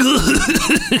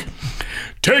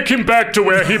 Take him back to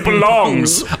where he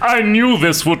belongs. I knew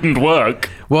this wouldn't work.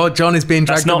 While John is being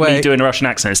dragged That's not away... me doing a Russian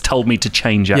accent. It's told me to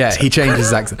change accent. Yeah, he changes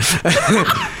his accent.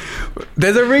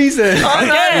 There's a reason.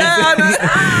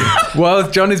 While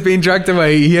John is being dragged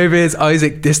away, he overhears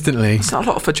Isaac distantly. It's not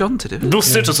a lot for John to do. The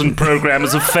citizen program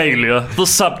is a failure. The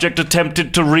subject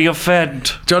attempted to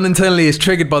re-offend. John internally is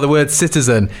triggered by the word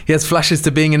citizen. He has flashes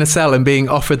to being in a cell and being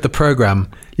offered the program.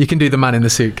 You can do the man in the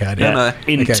suit, Cad. Yeah. no.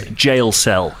 Int Okay. jail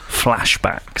cell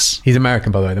flashbacks. He's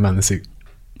American, by the way, the man in the suit.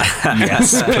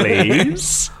 Yes,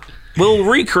 please. We'll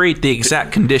recreate the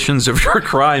exact conditions of your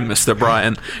crime, Mr.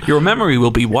 Bryan. Your memory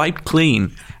will be wiped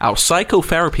clean. Our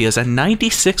psychotherapy has a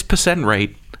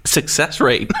 96% success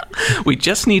rate. We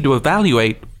just need to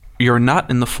evaluate you're not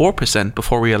in the 4%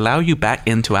 before we allow you back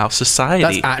into our That's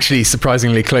society. actually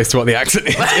surprisingly close to what the accent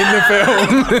is in the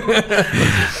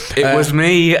film. It was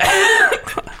me.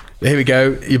 Here we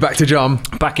go. You're back to John.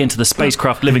 Back into the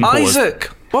spacecraft living quarters. Isaac,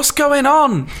 what's going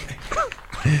on?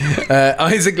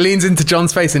 Isaac leans into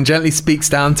John's face and gently speaks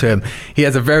down to him. He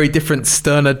has a very different,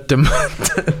 sterner demeanor.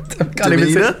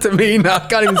 I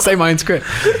can't even say my own script.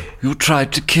 You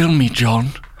tried to kill me, John.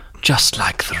 Just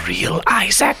like the real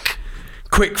Isaac.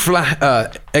 Quick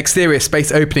exterior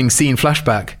space opening scene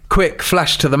flashback. Quick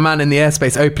flash to the man in the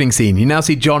airspace opening scene. You now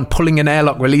see John pulling an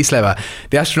airlock release lever.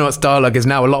 The astronaut's dialogue is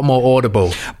now a lot more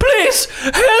audible. Please,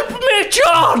 help me,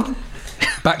 John!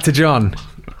 Back to John.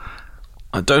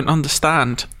 I don't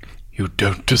understand. You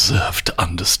don't deserve to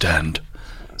understand,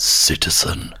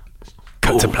 citizen.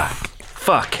 cut to black.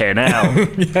 Fucking hell.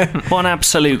 What an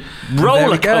absolute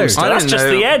roller coaster. That's just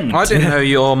the end. I didn't know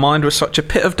your mind was such a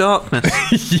pit of darkness.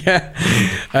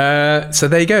 So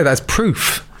there you go. That's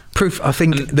proof. I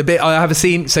think the bit I have a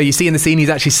scene. So you see in the scene, he's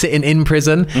actually sitting in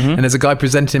prison, and there's a guy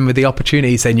presenting him with the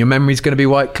opportunity, saying your memory's going to be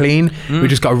wiped clean. We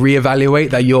just got to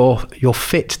reevaluate that you're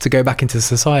fit to go back into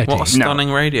society. What a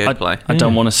stunning radio play. I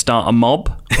don't want to start a mob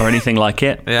or anything like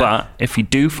it, but if you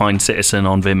do find Citizen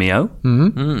on Vimeo,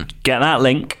 get that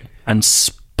link and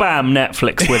spam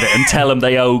Netflix with it and tell them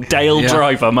they owe Dale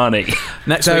Driver money.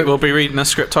 Next week we'll be reading a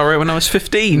script I wrote when I was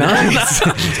 15. Nice.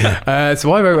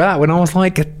 So I wrote that when I was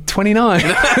like 29.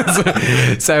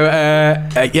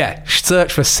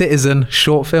 Search for Citizen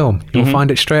short film. You'll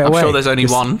find it straight away. I'm sure there's only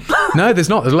one. No, there's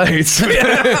not. There's loads.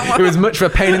 It was much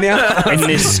of a pain in the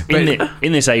ass.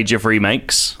 In this age of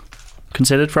remakes,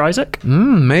 considered for Isaac?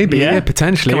 Maybe,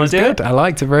 potentially. It was good. I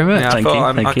liked it very much.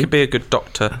 Yeah, I could be a good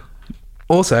doctor.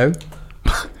 Also,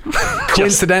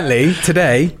 coincidentally,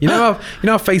 today, you know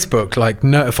how Facebook like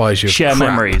notifies you of share crap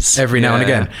memories every now and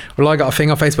again. Well, I got a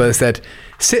thing on Facebook that said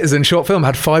Citizen short film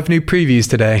had 5 new previews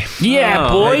today. Yeah,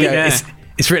 boy.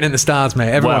 It's written in the stars,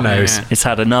 mate. Everyone knows. It's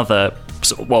had another,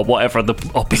 whatever the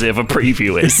opposite of a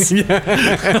preview is.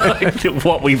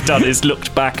 What we've done is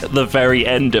looked back at the very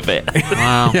end of it.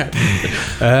 Wow.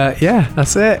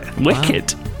 That's it.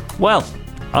 Wicked. Well,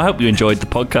 I hope you enjoyed the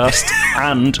podcast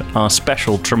and our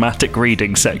special traumatic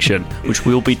reading section, which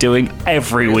we'll be doing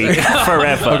every week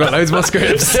forever. I've got loads more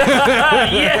scripts.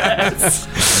 Yes.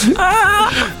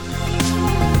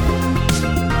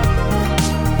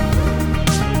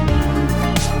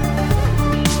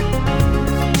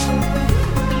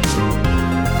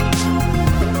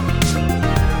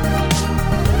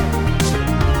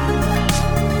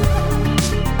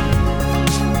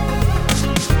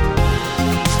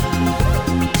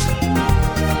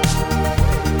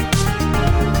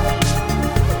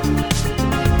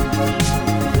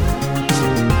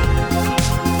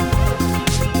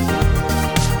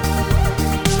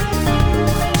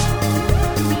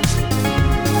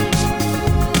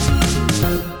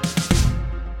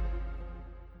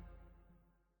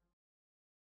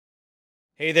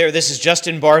 Hey there, this is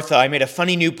Justin Bartha. I made a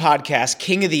funny new podcast,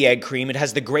 King of the Egg Cream. It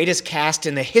has the greatest cast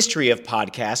in the history of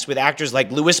podcasts with actors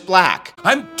like Louis Black.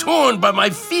 I'm torn by my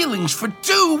feelings for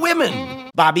 2 women.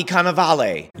 Bobby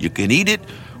Cannavale. You can eat it,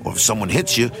 or if someone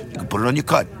hits you, you can put it on your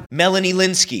cut. Melanie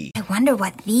Linsky. I wonder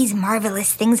what these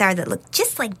marvelous things are that look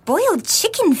just like boiled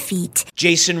chicken feet.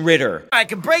 Jason Ritter. I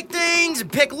can break things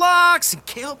and pick locks and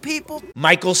kill people.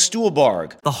 Michael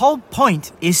Stuhlbarg. The whole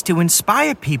point is to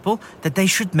inspire people that they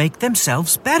should make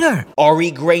themselves better.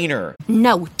 Ari Grainer.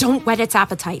 No, don't whet its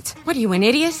appetite. What are you, an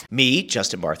idiot? Me,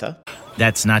 Justin Bartha.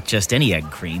 That's not just any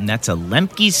egg cream, that's a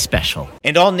Lemke's special.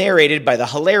 And all narrated by the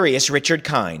hilarious Richard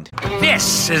Kind.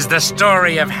 This is the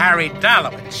story of Harry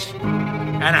Dalowitz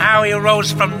and how he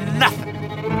rose from nothing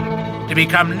to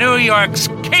become New York's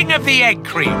King of the Egg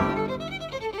Cream.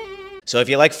 So if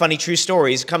you like funny true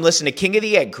stories, come listen to King of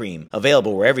the Egg Cream,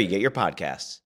 available wherever you get your podcasts.